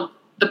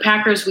 the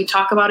Packers, we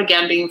talk about,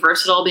 again, being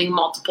versatile, being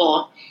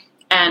multiple,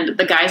 and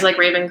the guys like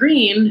Raven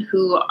Green,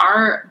 who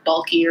are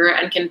bulkier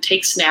and can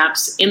take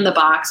snaps in the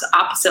box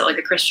opposite like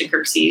a Christian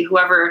Kirksey,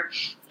 whoever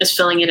is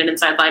filling in an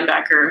inside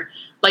linebacker,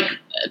 like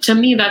to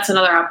me, that's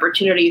another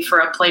opportunity for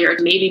a player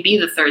to maybe be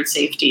the third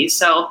safety.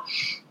 So,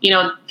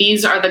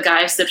 these are the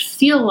guys that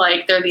feel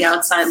like they're the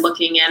outside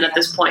looking in at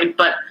this point.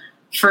 But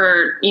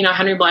for,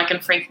 Henry Black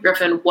and Frankie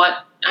Griffin,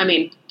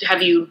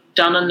 have you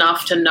done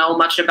enough to know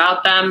much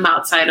about them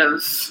outside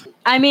of...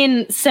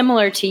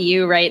 similar to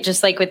you, right?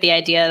 Just like with the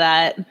idea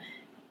that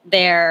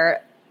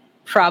they're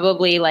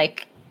probably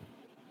like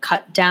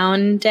cut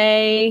down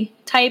day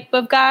type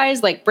of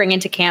guys, like bring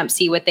into camp,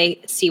 see what they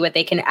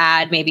can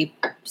add, maybe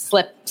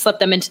slip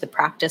them into the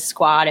practice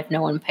squad if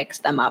no one picks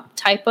them up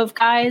type of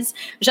guys,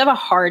 which have a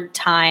hard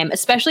time,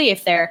 especially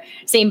if they're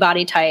same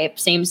body type,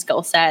 same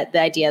skill set.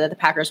 The idea that the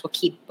Packers will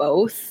keep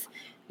both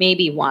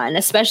maybe one,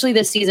 especially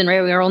this season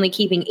where we were only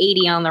keeping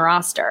 80 on the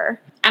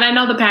roster. And I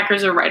know the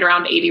Packers are right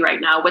around 80 right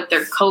now with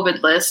their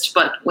COVID list,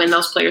 but when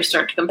those players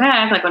start to come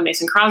back, like when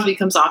Mason Crosby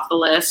comes off the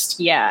list.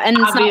 Yeah, and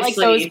it's not like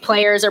those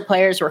players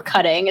we're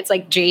cutting. It's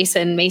like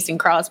Jason, Mason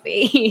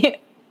Crosby.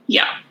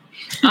 Yeah.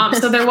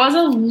 So there was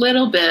a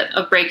little bit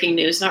of breaking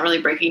news, not really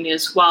breaking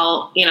news,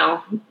 while,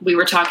 we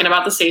were talking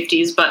about the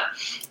safeties, but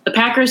the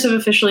Packers have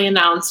officially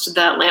announced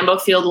that Lambeau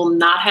Field will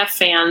not have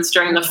fans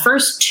during the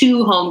first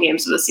 2 home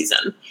games of the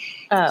season.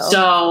 Oh.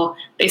 So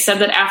they said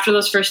that after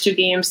those first 2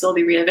 games, they'll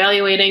be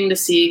reevaluating to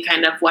see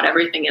kind of what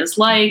everything is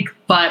like.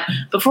 But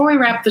before we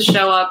wrap the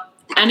show up,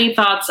 any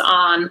thoughts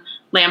on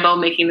Lambeau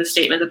making the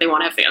statement that they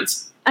won't have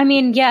fans? I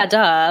mean, yeah,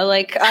 duh.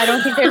 Like, I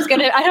don't think there's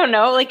I don't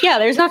know. Like, yeah,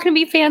 there's not going to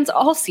be fans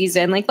all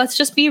season. Like, let's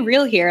just be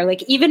real here.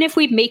 Like, even if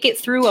we make it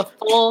through a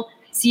full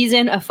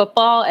season of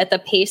football at the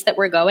pace that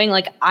we're going,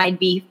 like, I'd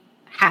be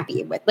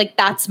happy with. Like,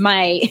 that's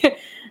my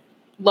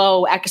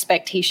low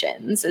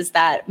expectations, is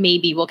that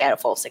maybe we'll get a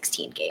full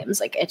 16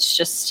 games. Like, it's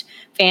just,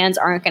 fans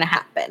aren't going to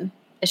happen.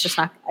 It's just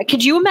not.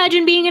 Could you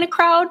imagine being in a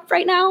crowd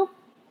right now?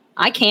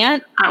 I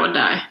can't. I would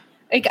die.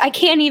 Like, I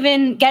can't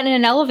even get in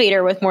an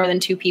elevator with more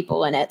than 2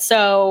 people in it.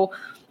 So,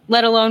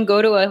 let alone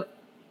go to a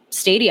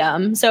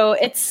stadium. So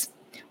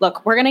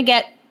look, we're going to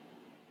get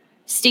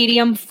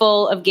stadium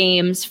full of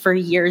games for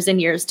years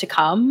and years to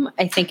come.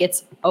 I think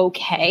it's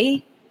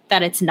okay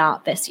that it's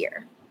not this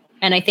year.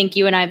 And I think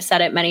you and I have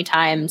said it many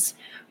times,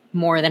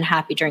 more than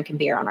happy drinking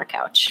beer on our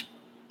couch.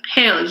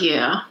 Hell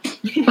yeah.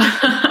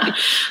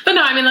 But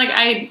no, I mean,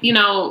 like,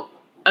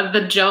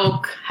 the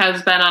joke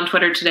has been on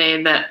Twitter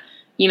today that,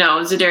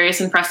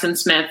 Za'Darius and Preston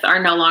Smith are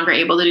no longer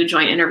able to do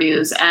joint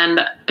interviews.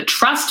 And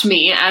trust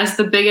me, as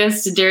the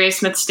biggest Za'Darius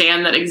Smith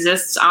stan that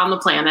exists on the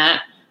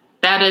planet,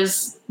 that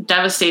is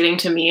devastating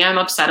to me. I'm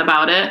upset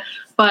about it.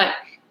 But,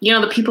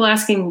 the people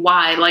asking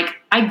why, like,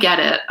 I get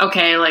it.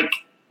 Okay, like,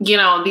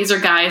 these are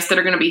guys that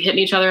are going to be hitting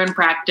each other in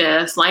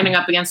practice, lining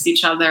up against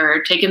each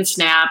other, taking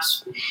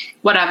snaps,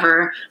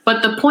 whatever.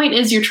 But the point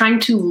is you're trying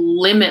to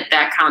limit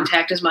that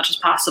contact as much as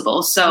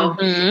possible. So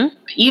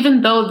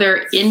even though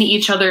they're in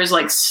each other's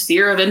like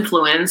sphere of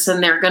influence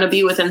and they're going to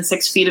be within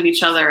 6 feet of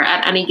each other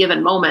at any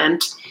given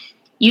moment,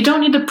 you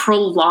don't need to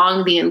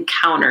prolong the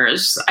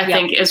encounters, I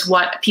think, is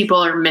what people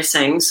are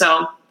missing.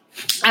 So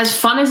as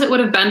fun as it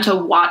would have been to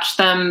watch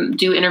them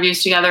do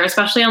interviews together,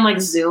 especially on like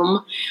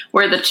Zoom,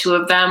 where the 2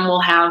 of them will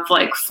have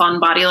like fun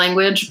body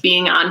language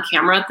being on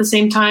camera at the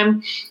same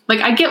time. Like,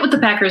 I get what the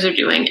Packers are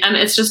doing. And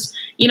it's just,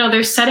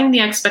 they're setting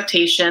the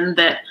expectation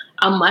that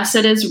unless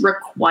it is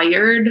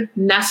required,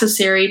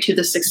 necessary to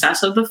the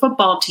success of the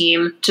football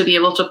team to be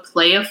able to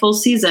play a full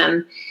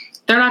season,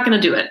 they're not going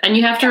to do it. And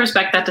you have to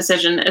respect that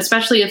decision,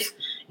 especially if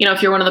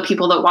you're one of the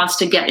people that wants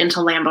to get into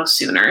Lambeau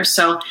sooner.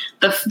 So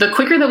the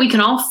quicker that we can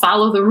all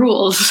follow the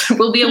rules,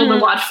 we'll be able to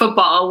watch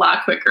football a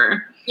lot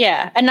quicker.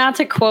 Yeah. And not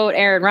to quote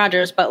Aaron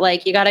Rodgers, but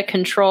like, you got to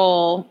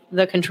control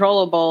the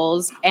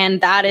controllables.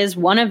 And that is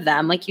one of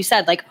them. Like you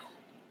said, like,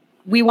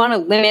 we want to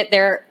limit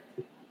their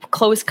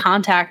close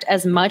contact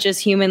as much as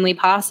humanly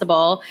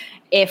possible,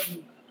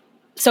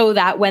 so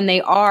that when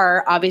they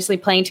are obviously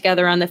playing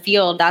together on the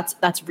field,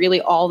 that's really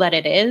all that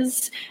it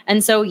is.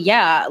 And so,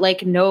 yeah,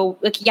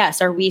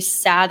 yes, are we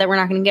sad that we're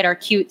not going to get our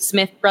cute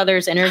Smith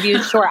brothers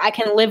interviews? Sure, I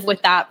can live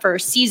with that for a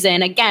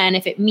season, again,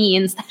 if it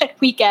means that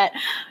we get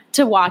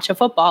to watch a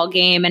football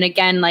game. And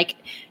again, like,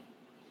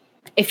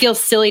 it feels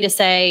silly to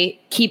say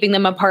keeping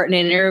them apart in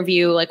an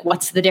interview, like,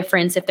 what's the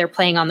difference if they're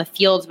playing on the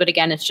fields? But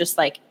again, it's just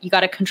like, you got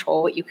to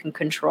control what you can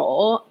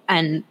control.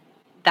 And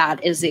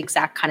that is the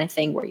exact kind of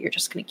thing where you're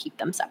just going to keep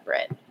them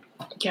separate.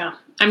 Yeah.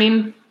 I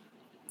mean,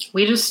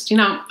 we just, you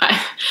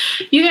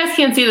guys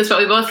can't see this, but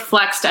we both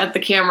flexed at the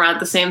camera at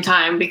the same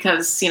time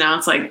because,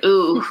 it's like,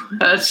 ooh,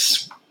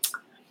 that's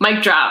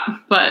mic drop.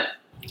 But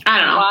I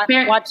don't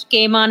know. Watch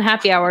Game On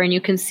Happy Hour and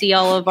you can see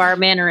all of our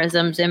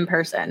mannerisms in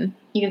person.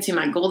 You can see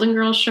my Golden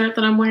Girls shirt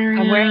that I'm wearing.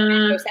 I'm wearing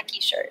a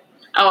Koseki shirt.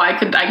 Oh, I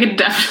could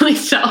definitely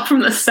tell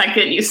from the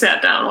second you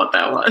sat down what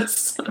that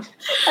was.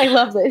 I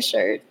love this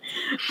shirt.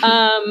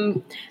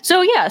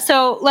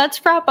 So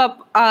let's wrap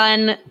up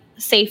on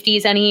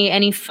safeties.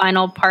 Any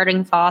final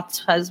parting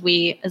thoughts as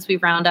we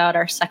round out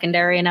our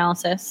secondary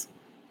analysis?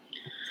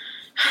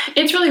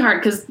 It's really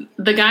hard because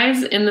the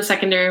guys in the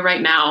secondary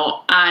right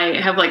now, I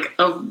have like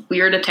a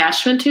weird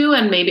attachment to,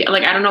 and maybe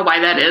like, I don't know why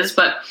that is,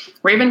 but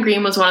Raven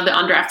Green was one of the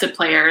undrafted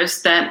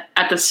players that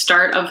at the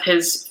start of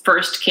his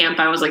first camp,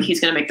 I was like, he's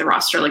going to make the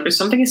roster. Like, there's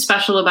something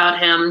special about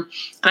him.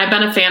 And I've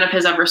been a fan of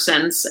his ever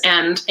since.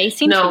 And they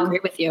seem to agree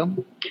with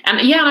you.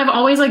 And yeah, and I've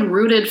always like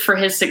rooted for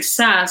his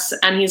success.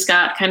 And he's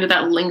got kind of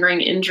that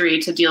lingering injury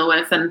to deal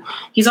with. And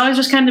he's always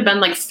just kind of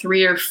been like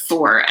 3 or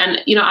 4. And,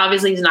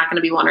 obviously he's not going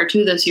to be 1 or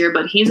 2 this year,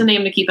 but he's a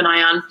name to keep an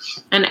eye on.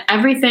 And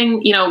everything,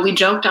 we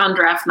joked on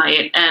draft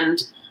night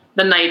and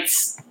the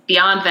Knights,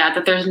 beyond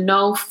that there's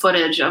no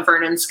footage of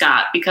Vernon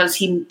Scott because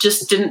he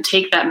just didn't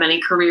take that many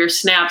career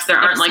snaps. There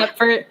aren't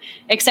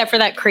except for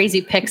that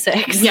crazy pick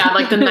six. Yeah,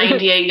 like the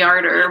 98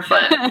 yarder.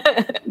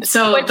 But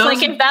so which,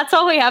 like, if that's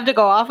all we have to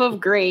go off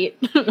of, great.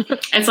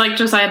 It's like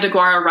Josiah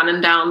DeGuara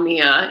running down the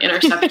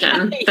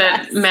interception yes.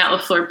 that Matt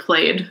LaFleur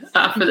played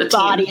for the team.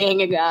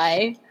 Bodying a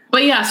guy.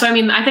 But yeah, so I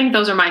mean, I think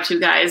those are my two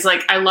guys.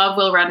 Like, I love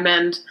Will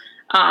Redmond.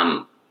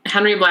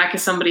 Henry Black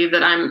is somebody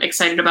that I'm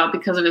excited about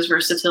because of his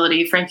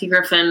versatility. Frankie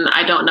Griffin,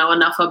 I don't know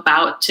enough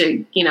about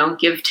to,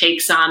 give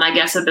takes on, I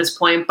guess, at this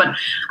point. But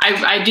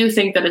I do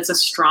think that it's a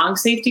strong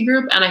safety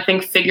group, and I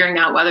think figuring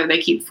out whether they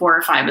keep 4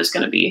 or 5 is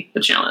going to be the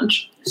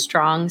challenge.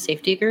 Strong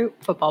safety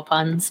group, football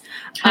puns.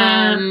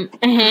 Yeah,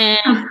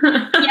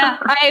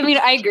 I mean,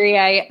 I agree.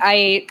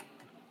 I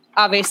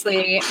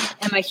obviously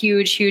am a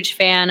huge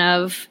fan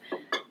of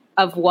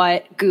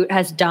what Goot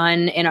has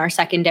done in our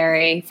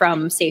secondary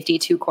from safety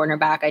to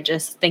cornerback. I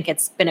just think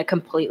it's been a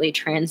completely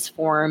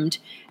transformed,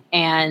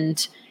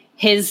 and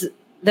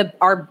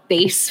our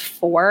base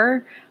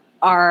 4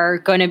 are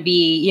going to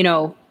be,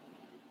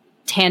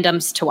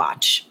 tandems to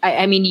watch.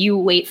 I mean, you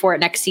wait for it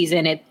next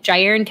season.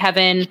 Jair and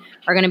Kevin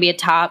are going to be a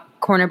top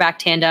cornerback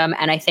tandem,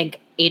 and I think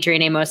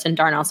Adrian Amos and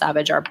Darnell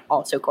Savage are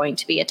also going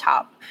to be a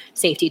top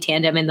safety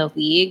tandem in the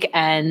league,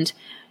 and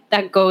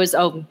that goes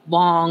a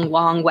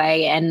long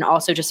way and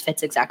also just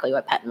fits exactly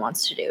what Pettine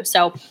wants to do.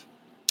 So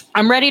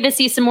I'm ready to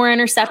see some more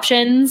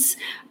interceptions,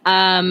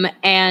 and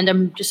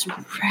I'm just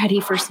ready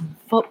for some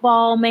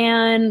football,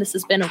 man. This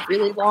has been a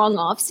really long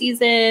off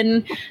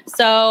season.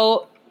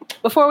 So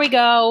before we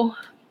go,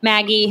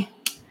 Maggie,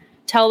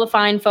 tell the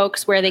fine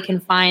folks where they can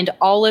find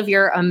all of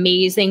your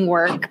amazing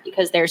work,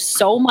 because there's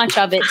so much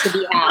of it to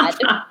be had.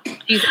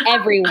 She's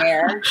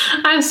everywhere.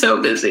 I'm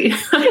so busy.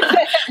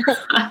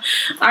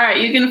 All right,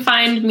 you can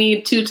find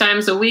me 2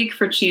 times a week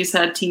for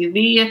Cheesehead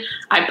TV.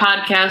 I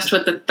podcast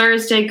with the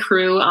Thursday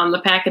crew on the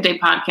Pack-A-Day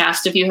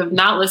podcast. If you have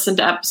not listened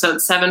to episode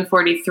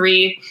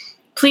 743,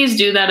 please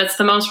do that. It's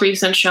the most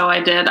recent show I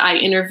did. I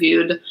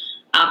interviewed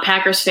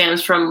Packers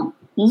fans from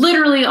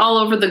literally all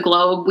over the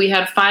globe. We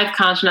had 5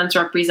 continents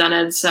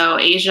represented. So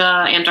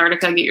Asia,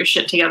 Antarctica, get your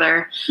shit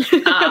together.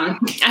 And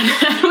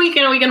we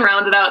can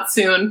round it out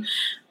soon.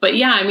 But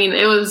yeah, I mean,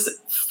 it was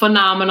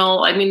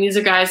phenomenal. I mean, these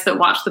are guys that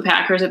watch the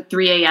Packers at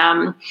 3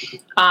 a.m.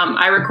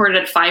 I recorded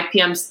at 5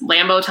 p.m.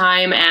 Lambeau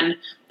time, and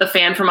the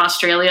fan from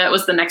Australia, it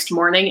was the next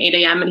morning, 8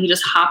 a.m., and he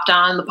just hopped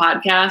on the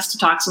podcast to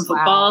talk some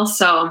football. Wow.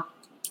 So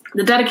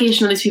the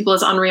dedication of these people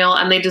is unreal,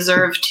 and they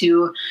deserve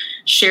to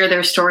share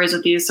their stories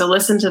with you. So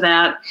listen to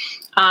that.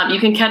 You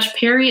can catch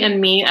Perry and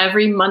me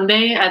every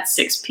Monday at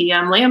 6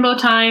 p.m. Lambeau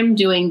time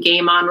doing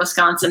Game On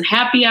Wisconsin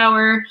Happy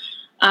Hour.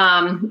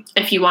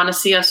 If you want to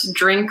see us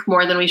drink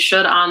more than we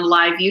should on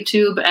live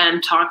YouTube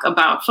and talk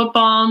about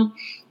football,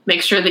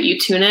 make sure that you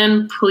tune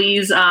in.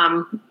 Please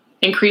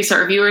increase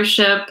our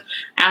viewership,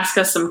 ask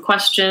us some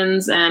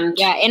questions, and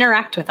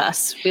interact with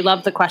us. We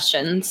love the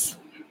questions.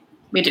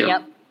 We do.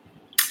 Yep.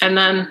 And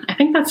then I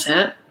think that's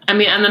it. I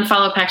mean, and then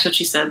follow Pax What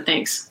She Said.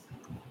 Thanks.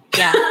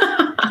 Yeah.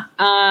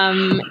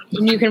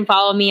 You can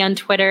follow me on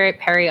Twitter at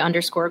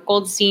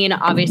Perry_Goldstein.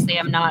 Obviously,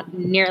 I'm not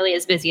nearly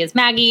as busy as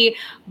Maggie,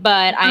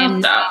 but I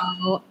am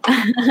now,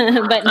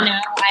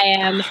 I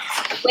am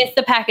with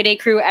the Pack-A-Day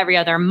crew every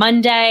other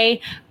Monday.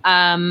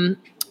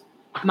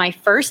 My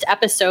first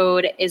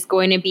episode is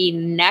going to be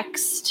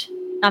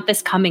not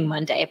this coming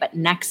Monday, but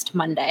next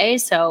Monday.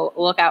 So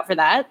look out for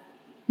that.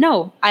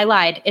 No, I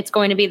lied. It's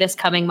going to be this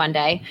coming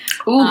Monday.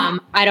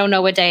 I don't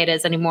know what day it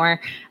is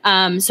anymore.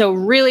 So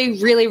really,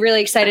 really,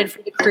 really excited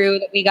for the crew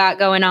that we got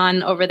going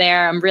on over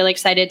there. I'm really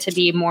excited to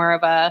be more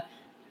of a,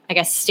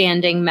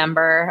 standing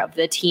member of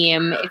the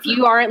team. If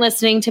you aren't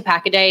listening to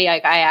Pack-A-Day,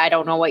 I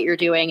don't know what you're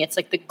doing. It's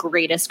like the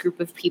greatest group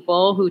of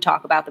people who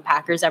talk about the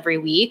Packers every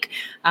week.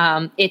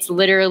 It's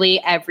literally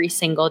every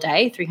single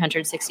day,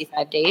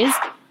 365 days.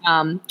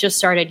 Just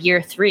started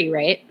year 3,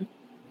 right?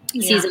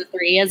 Season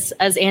 3,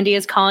 as Andy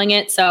is calling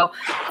it. So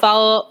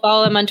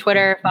follow him on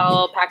Twitter.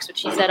 Follow Pax What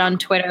She Said on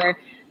Twitter.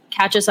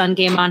 Catch us on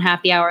Game On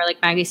Happy Hour,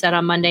 like Maggie said,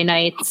 on Monday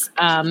nights.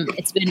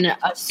 It's been a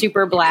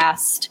super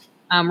blast.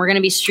 We're going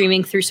to be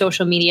streaming through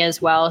social media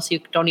as well, so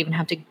you don't even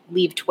have to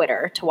leave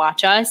Twitter to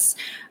watch us.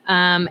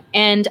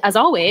 And as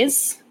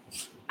always,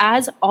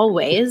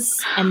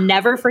 and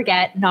never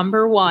forget,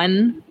 number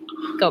 1,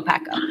 go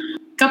Pack Go.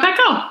 Go Pack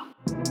Go.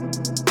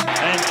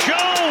 And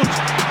Jones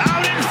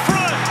out in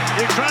front.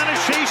 They're trying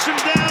to chase him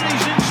down.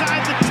 He's